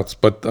see what else.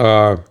 But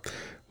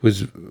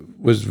was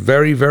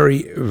very,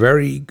 very,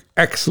 very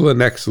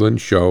excellent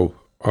show.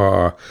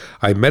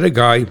 I met a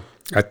guy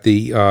at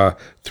the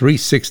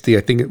 360,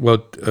 I think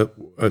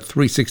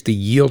 360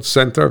 Yield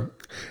Center,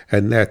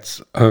 and that's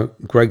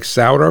Greg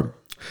Sauter.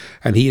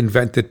 And he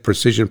invented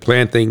precision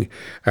planting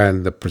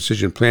and the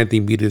precision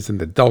planting meters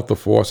and the Delta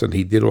Force, and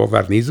he did all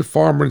that. And he's a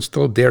farmer and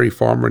still a dairy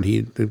farmer, and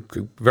he's a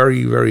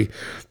very, very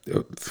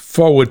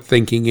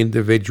forward-thinking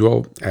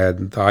individual.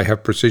 And I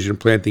have precision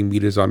planting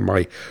meters on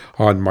my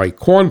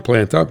corn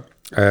planter,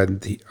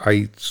 and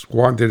I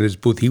wandered in his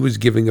booth. He was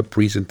giving a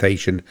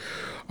presentation,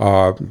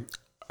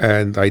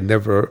 and I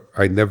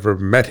never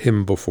met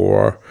him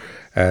before.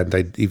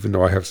 And even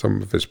though I have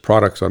some of his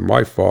products on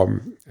my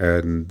farm,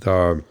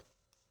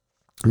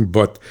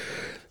 but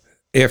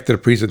after the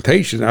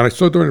presentation, and I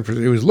saw during the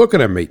presentation, he was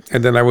looking at me,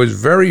 and then I was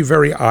very,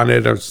 very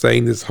honored, I'm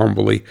saying this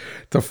humbly,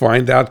 to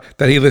find out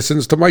that he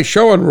listens to my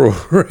show on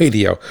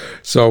radio.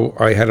 So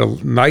I had a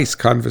nice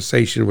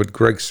conversation with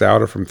Greg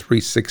Sauter from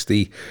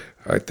 360,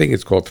 I think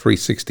it's called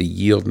 360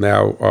 Yield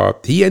now.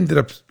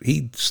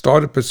 He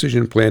started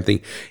precision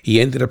planting.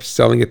 He ended up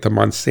selling it to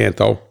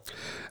Monsanto.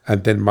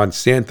 And then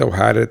Monsanto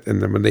had it,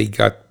 and then when they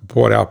got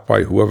bought out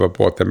by whoever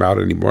bought them out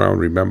anymore, I don't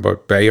remember,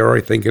 Bayer, I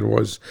think it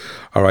was.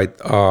 All right,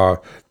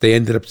 they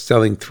ended up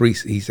selling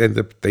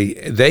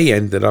they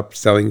ended up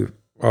selling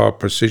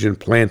precision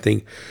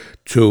planting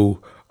to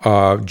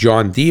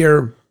John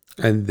Deere.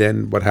 And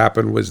then what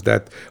happened was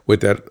that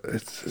with that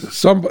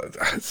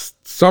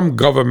some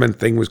government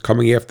thing was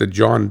coming after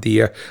John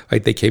Deere,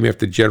 like they came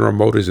after General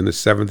Motors in the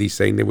 70s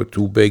saying they were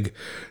too big.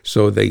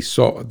 So they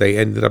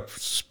ended up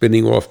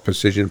spinning off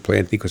precision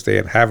planting because they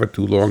had have it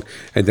too long.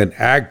 And then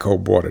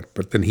AGCO bought it.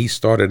 But then he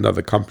started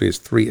another company, it's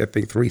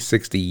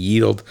 360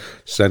 Yield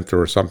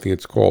Center or something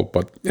it's called.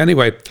 But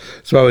anyway,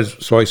 so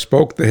I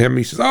spoke to him.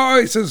 He says,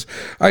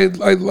 I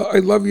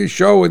love your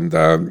show, and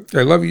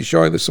I love your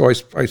show. So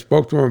I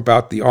spoke to him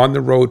about the On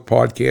the Road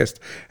podcast,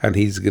 and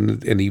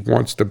he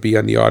wants to be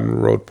on the On the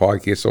Road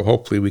podcast. So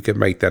hopefully we can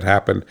make that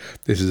happen.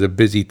 This is a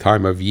busy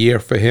time of year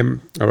for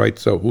him. All right,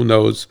 so who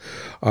knows?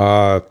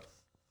 But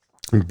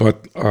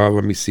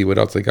let me see what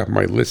else I got on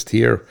my list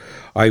here.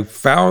 I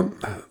found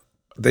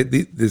that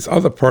this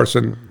other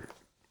person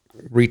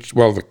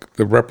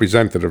the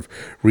representative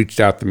reached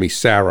out to me,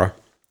 Sarah,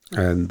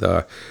 and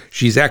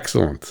she's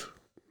excellent.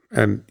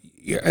 And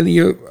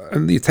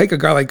you take a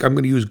guy like, I'm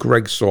going to use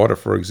Greg Sauter,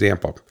 for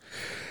example.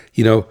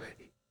 You know,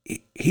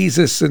 he's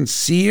a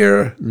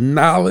sincere,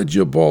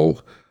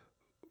 knowledgeable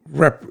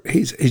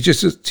he's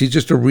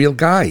just a real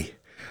guy.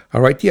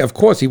 All right. Yeah, of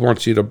course he's not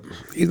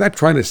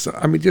trying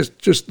to,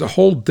 just the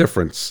whole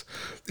difference.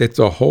 It's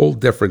a whole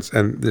difference.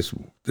 And this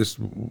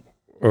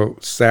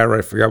Sarah,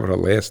 I forgot what her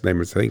last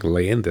name is. I think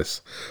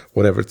Landis,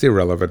 whatever. It's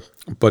irrelevant.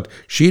 But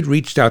she'd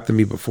reached out to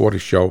me before the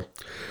show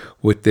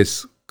with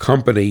this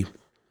company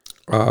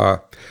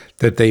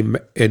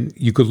and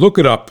you could look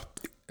it up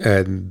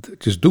and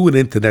just do an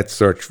internet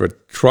search for.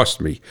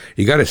 Trust me,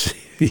 you got to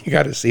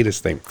see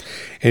this thing.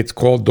 It's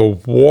called the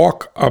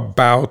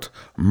Walkabout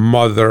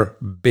Mother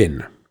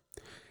Bin,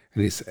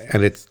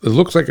 and it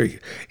looks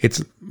like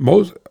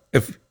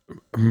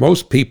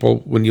most people,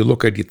 when you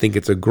look at it, you think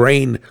it's a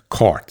grain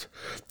cart.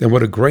 Then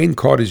what a grain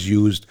cart is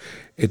used,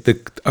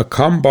 a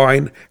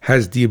combine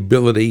has the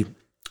ability.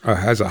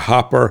 Has a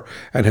hopper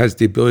and has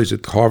the ability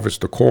to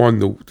harvest the corn,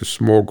 the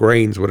small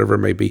grains, whatever it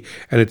may be,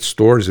 and it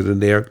stores it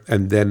in there.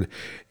 And then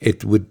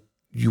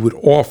you would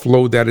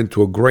offload that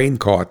into a grain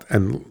cart,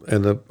 and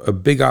a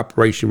big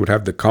operation would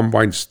have the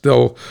combine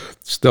still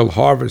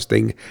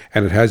harvesting,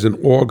 and it has an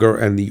auger,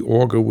 and the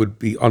auger would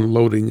be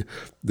unloading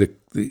the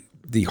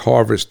the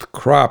harvest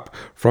crop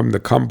from the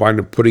combine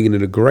and putting it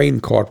in a grain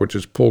cart, which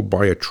is pulled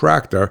by a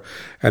tractor,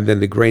 and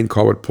then the grain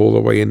cart would pull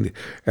away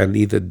and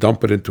either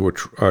dump it into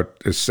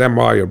a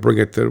semi or bring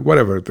it to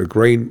whatever, the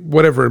grain,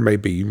 whatever it may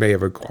be. You may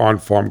have an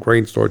on-farm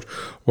grain storage,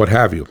 what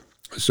have you.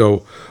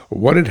 So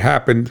what had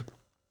happened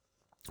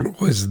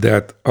was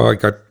that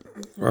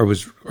I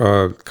was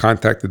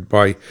contacted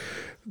by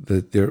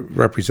the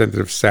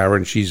representative, Sarah,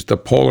 and she's the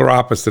polar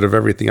opposite of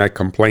everything I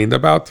complained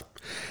about.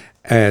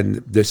 And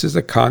this is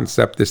a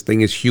concept. This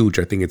thing is huge.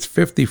 I think it's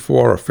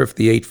 54 or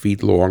 58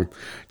 feet long.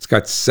 It's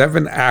got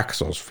 7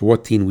 axles,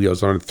 14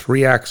 wheels on it,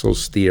 3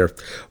 axles steer,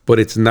 but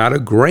it's not a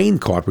grain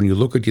cart. When you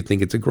look at it, you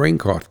think it's a grain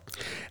cart.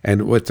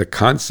 And it's a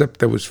concept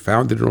that was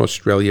founded in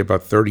Australia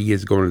about 30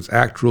 years ago, and its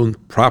actual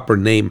proper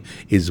name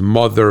is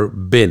Mother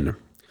Bin.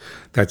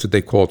 That's what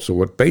they call it. So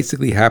what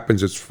basically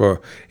happens is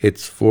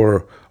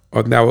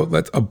now,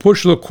 a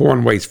bushel of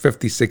corn weighs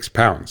 56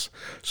 pounds.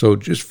 So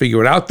just figure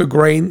without the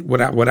grain,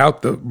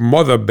 without the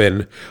mother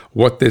bin,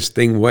 what this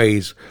thing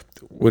weighs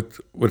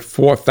with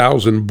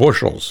 4,000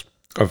 bushels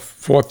of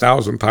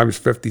 4,000 times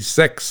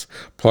 56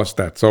 plus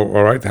that. So,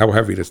 all right, how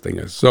heavy this thing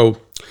is. So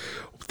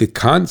the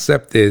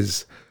concept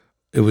is,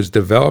 it was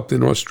developed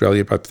in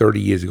Australia about 30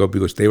 years ago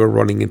because they were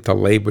running into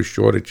labor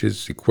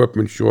shortages,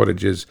 equipment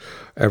shortages,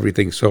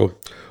 everything. So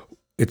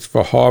it's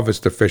for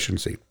harvest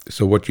efficiency.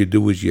 So what you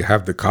do is you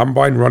have the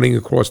combine running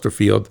across the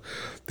field.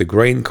 The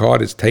grain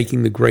cart is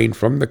taking the grain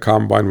from the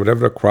combine,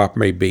 whatever the crop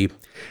may be.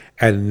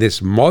 And this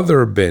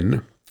mother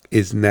bin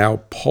is now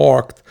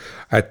parked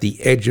at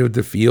the edge of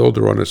the field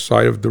or on the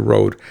side of the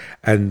road.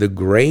 And the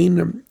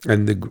grain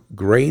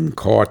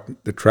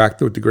cart, the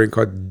tractor with the grain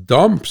cart,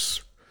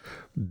 dumps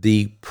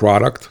the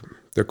product,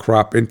 the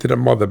crop, into the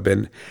mother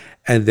bin.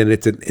 And then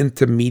it's an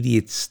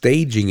intermediate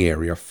staging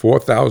area,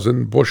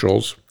 4,000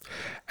 bushels.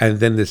 And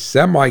then the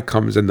semi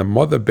comes, and the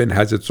mother bin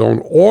has its own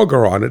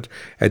auger on it.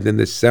 And then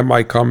the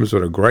semi comes, or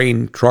the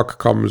grain truck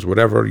comes,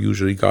 whatever.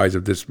 Usually guys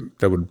of this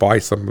that would buy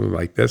something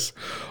like this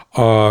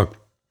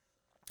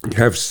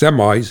have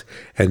semis,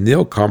 and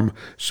they'll come.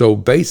 So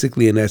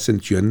basically, in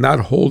essence, you're not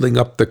holding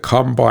up the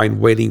combine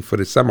waiting for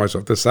the semi. So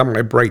if the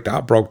semi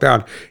broke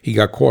down, he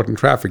got caught in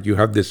traffic. You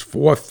have this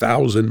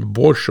 4,000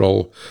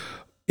 bushel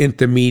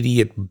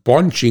intermediate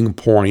bunching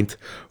point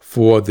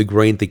for the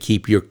grain to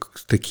keep your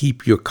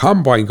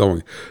combine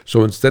going.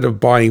 So instead of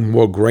buying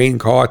more grain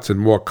carts and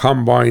more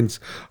combines,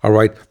 all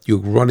right,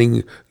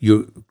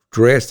 you're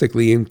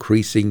drastically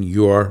increasing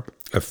your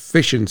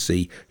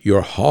efficiency,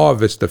 your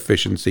harvest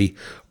efficiency,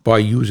 by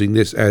using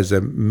this as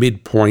a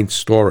midpoint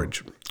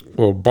storage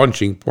or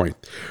bunching point.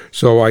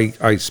 So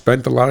I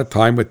spent a lot of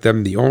time with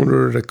them. The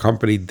owner of the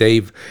company,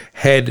 Dave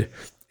Head,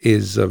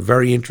 is a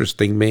very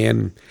interesting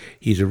man.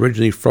 He's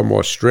originally from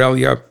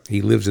Australia.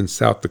 He lives in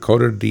South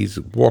Dakota. These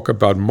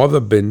walkabout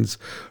mother bins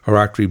are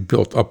actually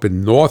built up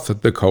in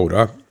North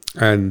Dakota.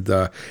 And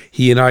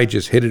he and I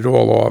just hit it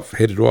off,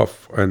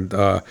 and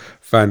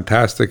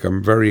fantastic.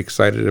 I'm very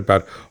excited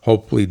about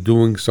hopefully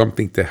doing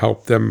something to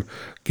help them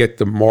get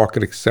the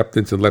market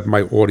acceptance and let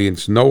my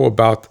audience know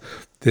about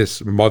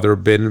this mother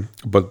bin.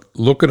 But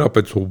look it up.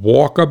 It's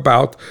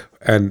Walkabout.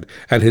 And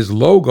his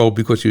logo,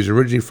 because he's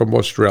originally from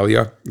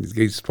Australia,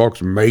 he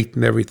talks mate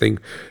and everything.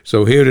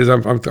 So here it is.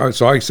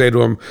 So I say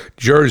to him,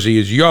 Jersey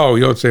is yo.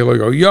 You don't say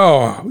logo,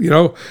 yo, you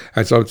know.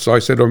 And so I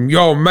said to him,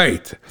 yo,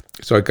 mate.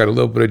 So I got a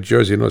little bit of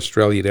Jersey in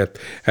Australia there,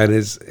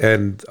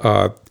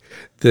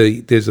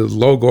 there's a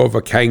logo of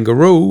a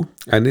kangaroo,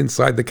 and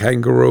inside the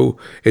kangaroo,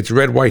 it's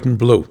red, white, and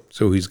blue.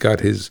 So he's got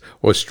his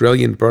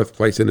Australian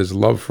birthplace and his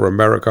love for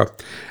America,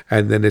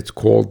 and then it's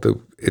called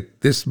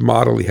this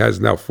model he has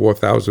now,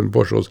 4,000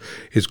 bushels,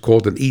 is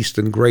called an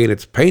Eastern Gray, and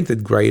it's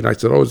painted gray. And I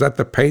said, oh, is that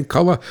the paint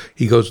color?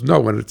 He goes,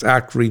 no, and it's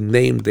actually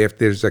named after,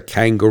 there's a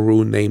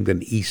kangaroo named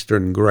an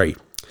Eastern Gray.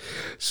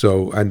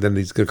 So, and then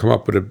he's going to come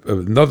up with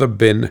another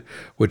bin,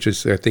 which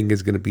I think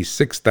is going to be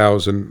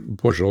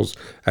 6,000 bushels.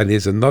 And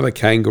there's another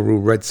kangaroo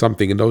red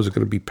something, and those are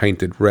going to be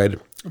painted red.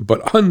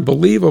 But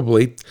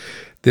unbelievably,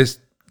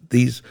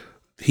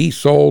 he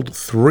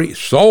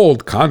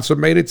sold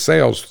consummated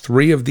sales,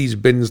 3 of these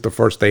bins the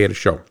first day of the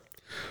show.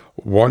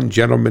 One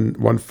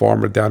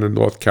farmer down in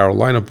North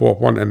Carolina bought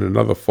one, and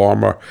another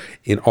farmer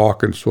in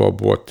Arkansas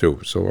bought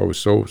 2. So I was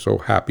so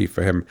happy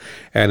for him.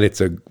 And it's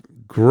a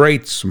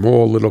great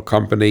small little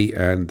company,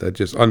 and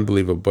just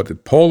unbelievable. But the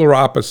polar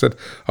opposite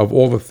of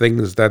all the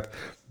things that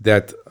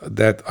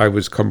I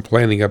was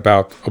complaining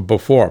about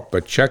before.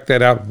 But check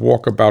that out,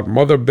 Walkabout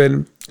Mother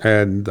Bin.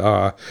 And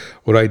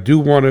what I do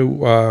want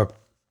to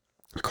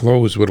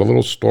close with a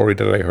little story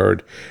that I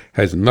heard,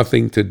 has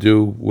nothing to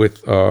do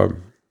with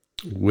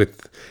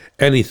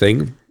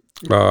anything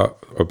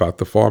about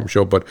the farm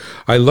show, but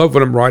I love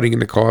when I'm riding in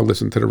the car,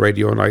 listen to the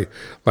radio, and I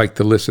like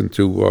to listen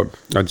to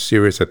on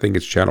Sirius, I think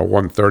it's channel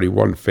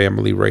 131,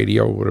 Family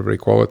Radio, whatever they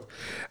call it,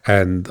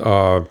 and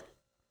I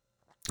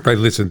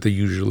listen to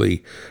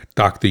usually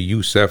Dr.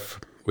 Youssef,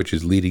 which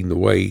is leading the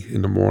way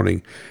in the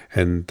morning,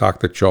 and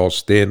Dr. Charles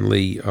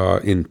Stanley,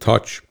 In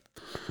Touch,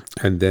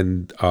 and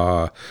then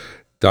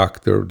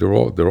doctor. They're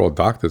all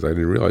doctors. I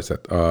didn't realize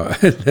that.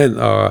 And then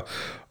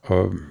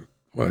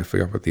well, I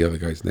forgot what the other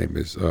guy's name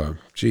is.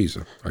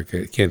 Jeez, I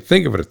can't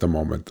think of it at the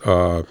moment.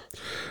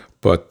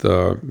 But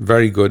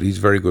very good. He's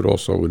very good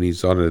also when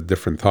he's on at a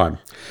different time.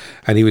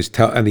 And he's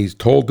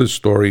told this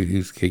story.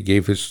 He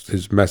gave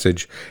his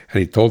message, and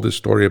he told this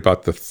story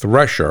about the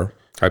Thresher.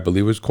 I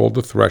believe it was called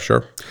the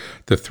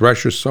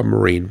Thresher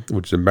submarine,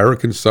 which is an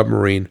American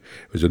submarine.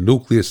 It was a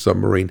nuclear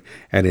submarine,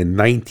 and in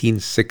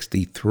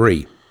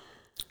 1963,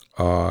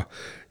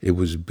 it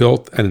was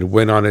built, and it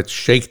went on its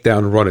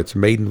shakedown run, its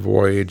maiden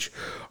voyage,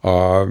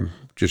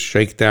 just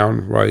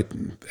shakedown, right?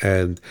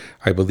 And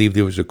I believe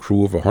there was a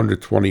crew of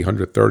 120,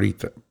 130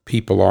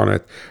 people on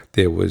it.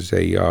 There was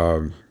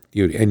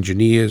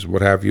engineers,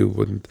 what have you,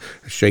 and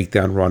a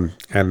shakedown run.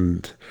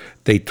 And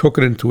they took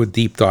it into a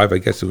deep dive. I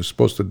guess it was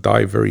supposed to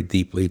dive very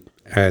deeply.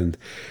 And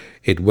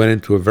it went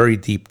into a very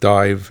deep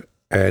dive.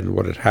 And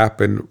what had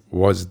happened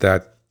was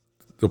that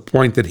the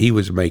point that he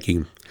was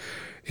making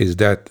is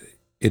that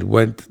it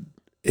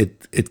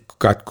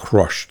got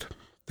crushed,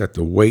 that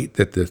the weight,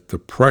 that the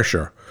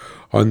pressure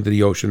under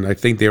the ocean, I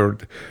think they were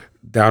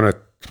down at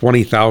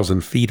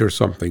 20,000 feet or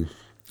something.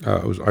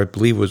 I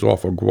believe it was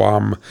off of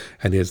Guam,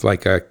 and there's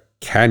like a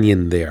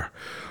canyon there.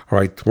 All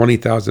right,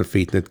 20,000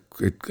 feet,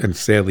 and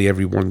sadly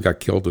everyone got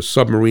killed. The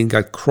submarine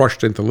got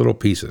crushed into little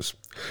pieces.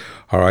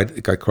 All right,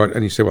 it got crushed,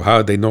 and you say, well, how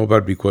did they know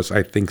about it? Because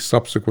I think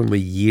subsequently,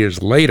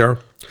 years later,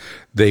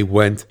 they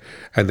went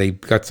and they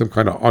got some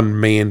kind of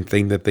unmanned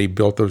thing that they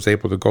built that was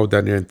able to go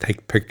down there and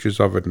take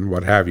pictures of it and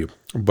what have you.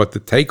 But the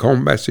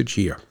take-home message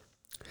here,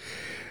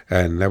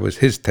 and that was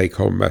his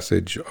take-home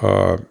message.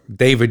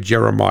 David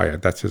Jeremiah,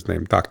 that's his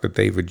name, Dr.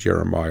 David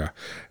Jeremiah,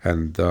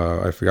 and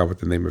I forgot what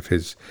the name of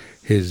his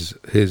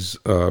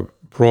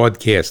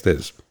broadcast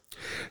is.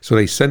 So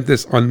they sent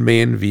this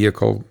unmanned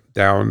vehicle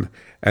down,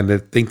 and I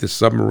think the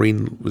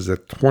submarine was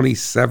at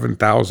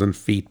 27,000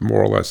 feet,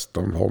 more or less.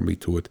 Don't hold me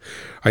to it.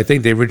 I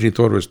think they originally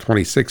thought it was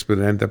 26, but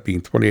it ended up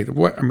being 28.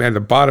 At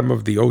the bottom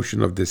of the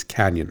ocean of this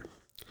canyon,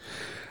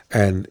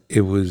 and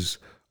it was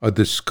a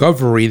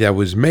discovery that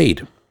was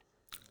made.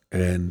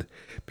 And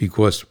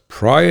because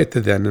prior to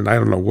then, and I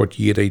don't know what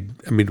year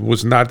it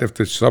was not if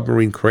the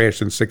submarine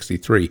crashed in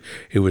 63,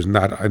 it was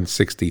not in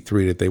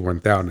 63 that they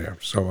went down there.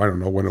 So I don't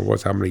know when it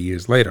was, how many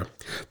years later.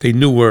 They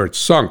knew where it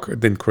sunk.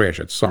 It didn't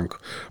crash, it sunk.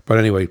 But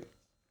anyway,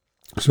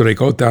 so they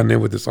go down there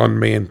with this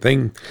unmanned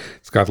thing.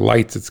 It's got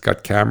lights, it's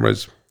got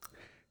cameras.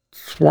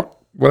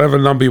 Whatever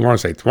number you want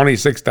to say,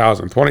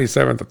 26,000,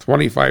 27 to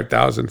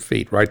 25,000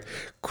 feet, right?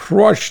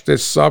 Crushed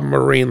this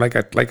submarine like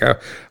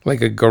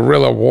a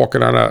gorilla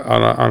walking on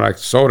a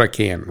soda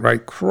can,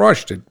 right?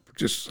 Crushed it,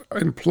 just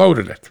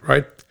imploded it,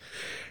 right?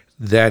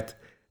 That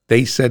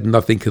they said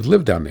nothing could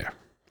live down there.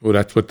 Well,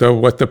 that's what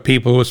the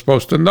people who were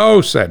supposed to know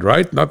said,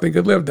 right? Nothing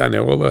could live down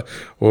there. Well,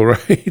 all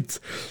right.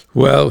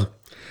 Well,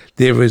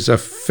 there is a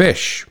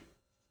fish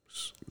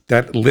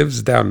that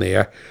lives down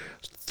there,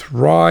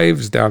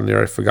 thrives down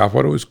there. I forgot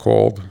what it was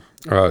called.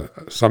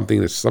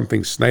 Something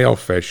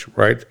snailfish,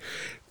 right?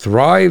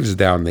 Thrives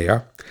down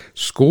there.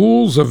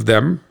 Schools of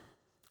them,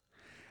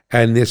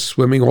 and they're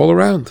swimming all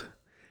around.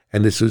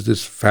 And this is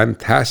this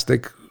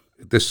fantastic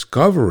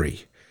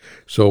discovery.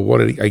 So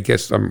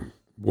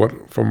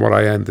from what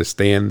I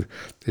understand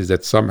is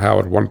that somehow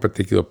at one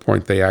particular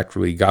point they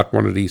actually got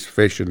one of these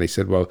fish, and they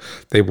said, well,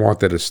 they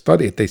wanted to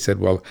study it. They said,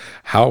 well,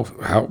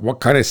 what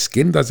kind of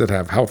skin does it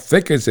have? How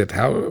thick is it?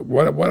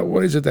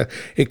 What is it that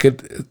it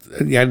could?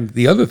 And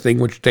the other thing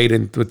which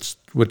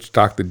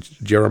Dr.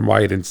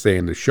 Jeremiah didn't say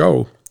in the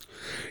show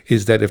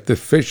is that if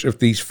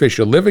these fish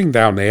are living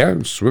down there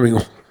and swimming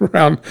all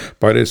around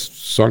by this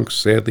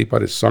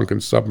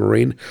sunken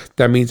submarine,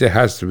 that means there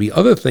has to be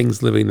other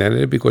things living down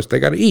there because they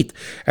got to eat.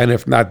 And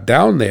if not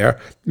down there,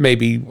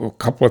 maybe a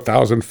couple of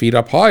thousand feet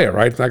up higher,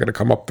 right? It's not going to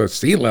come up to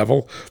sea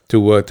level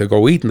to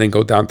go eat and then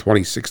go down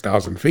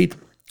 26,000 feet.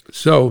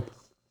 So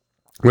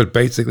what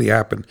basically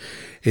happened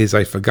is,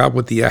 I forgot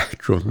what the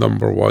actual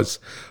number was,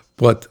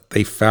 but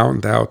they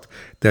found out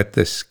that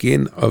the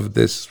skin of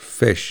this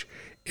fish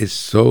is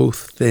so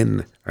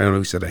thin, I don't know,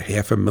 he said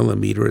 0.5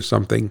 millimeter or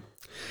something,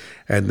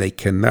 and they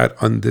cannot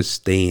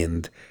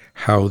understand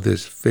how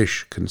this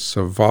fish can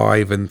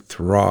survive and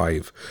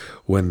thrive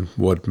when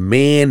what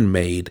man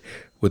made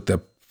with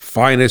the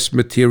finest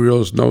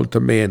materials known to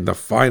man, the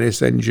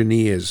finest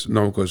engineers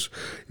known, because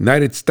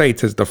United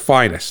States is the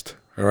finest,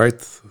 all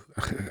right?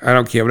 I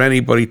don't care what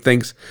anybody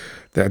thinks,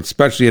 that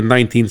especially in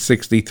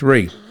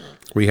 1963,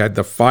 we had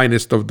the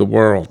finest of the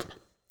world.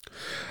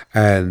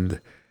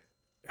 And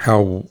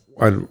how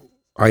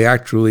I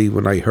actually,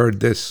 when I heard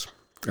this,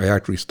 I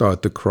actually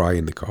started to cry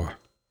in the car,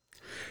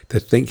 to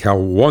think how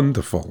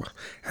wonderful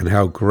and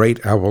how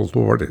great our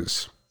Lord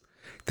is,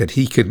 that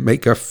he can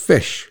make a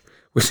fish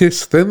with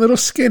his thin little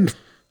skin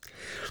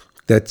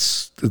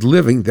that's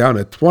living down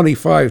at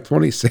 25,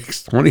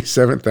 26,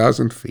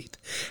 27,000 feet,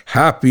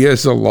 happy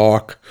as a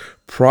lark,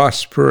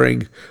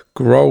 prospering,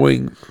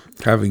 growing,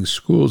 having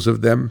schools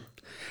of them.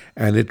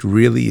 And it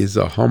really is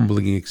a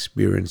humbling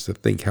experience to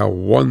think how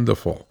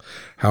wonderful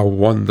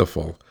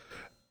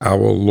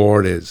our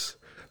Lord is,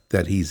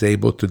 that he's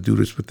able to do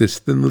this with this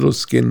thin little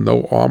skin,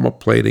 no armor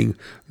plating,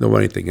 no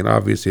anything. And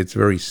obviously it's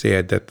very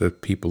sad that the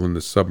people in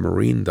the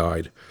submarine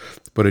died,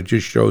 but it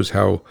just shows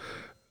how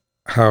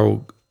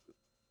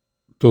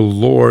the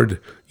Lord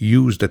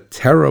used a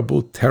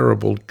terrible,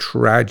 terrible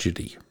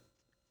tragedy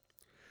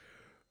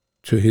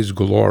to his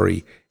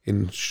glory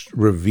in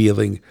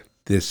revealing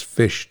this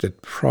fish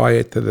that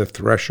prior to the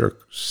Thresher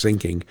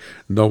sinking,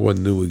 no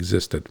one knew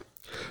existed.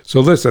 So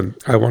listen,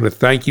 I want to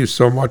thank you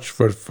so much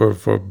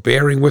for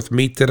bearing with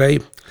me today.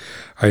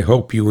 I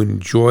hope you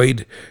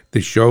enjoyed the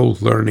show,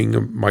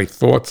 learning my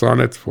thoughts on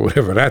it, for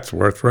whatever that's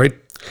worth, right?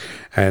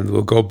 And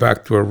we'll go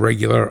back to a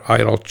regular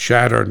idle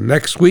chatter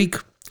next week.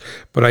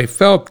 But I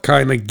felt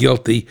kind of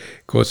guilty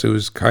because it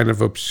was kind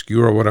of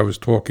obscure what I was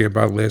talking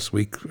about last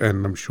week,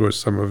 and I'm sure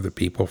some of the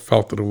people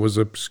felt that it was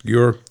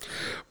obscure.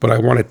 But I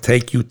want to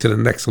take you to the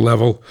next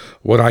level.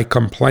 What I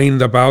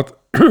complained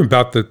about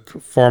the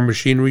farm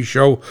machinery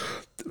show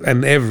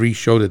and every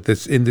show, that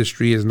this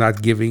industry is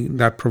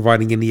not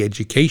providing any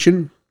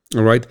education.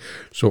 All right.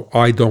 So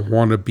I don't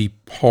want to be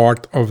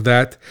part of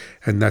that.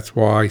 And that's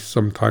why I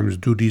sometimes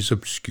do these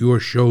obscure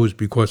shows,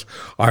 because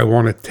I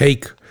want to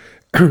take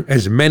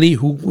as many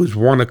who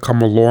want to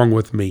come along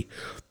with me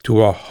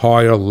to a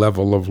higher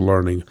level of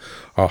learning,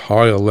 a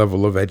higher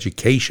level of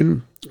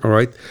education, all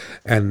right?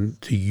 And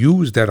to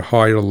use that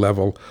higher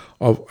level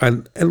of,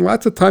 and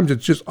lots of times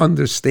it's just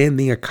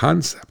understanding a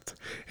concept.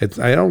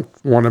 I don't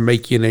want to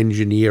make you an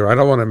engineer. I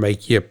don't want to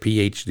make you a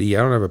PhD.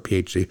 I don't have a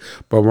PhD,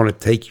 but I want to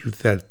take you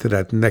to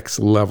that next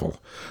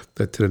level,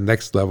 to the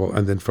next level,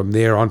 and then from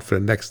there on for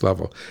the next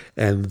level.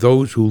 And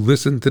those who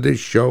listen to this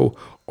show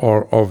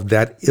are of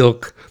that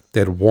ilk,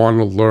 that want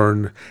to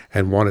learn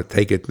and want to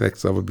take it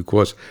next level,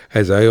 because,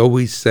 as I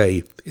always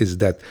say, is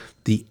that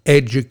the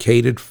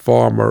educated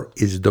farmer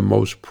is the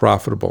most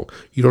profitable.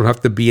 You don't have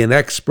to be an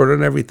expert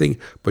on everything,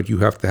 but you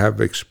have to have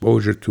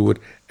exposure to it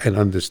and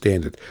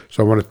understand it.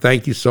 So I want to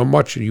thank you so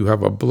much, and you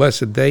have a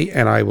blessed day,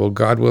 and I will,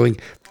 God willing,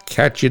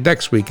 catch you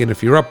next week. And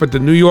if you're up at the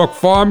New York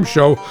Farm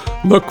Show,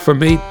 look for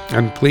me,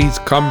 and please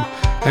come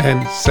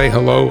and say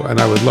hello,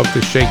 and I would love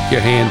to shake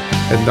your hand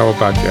and know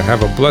about you.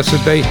 Have a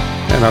blessed day,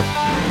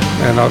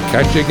 and I'll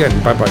catch you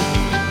again. Bye-bye.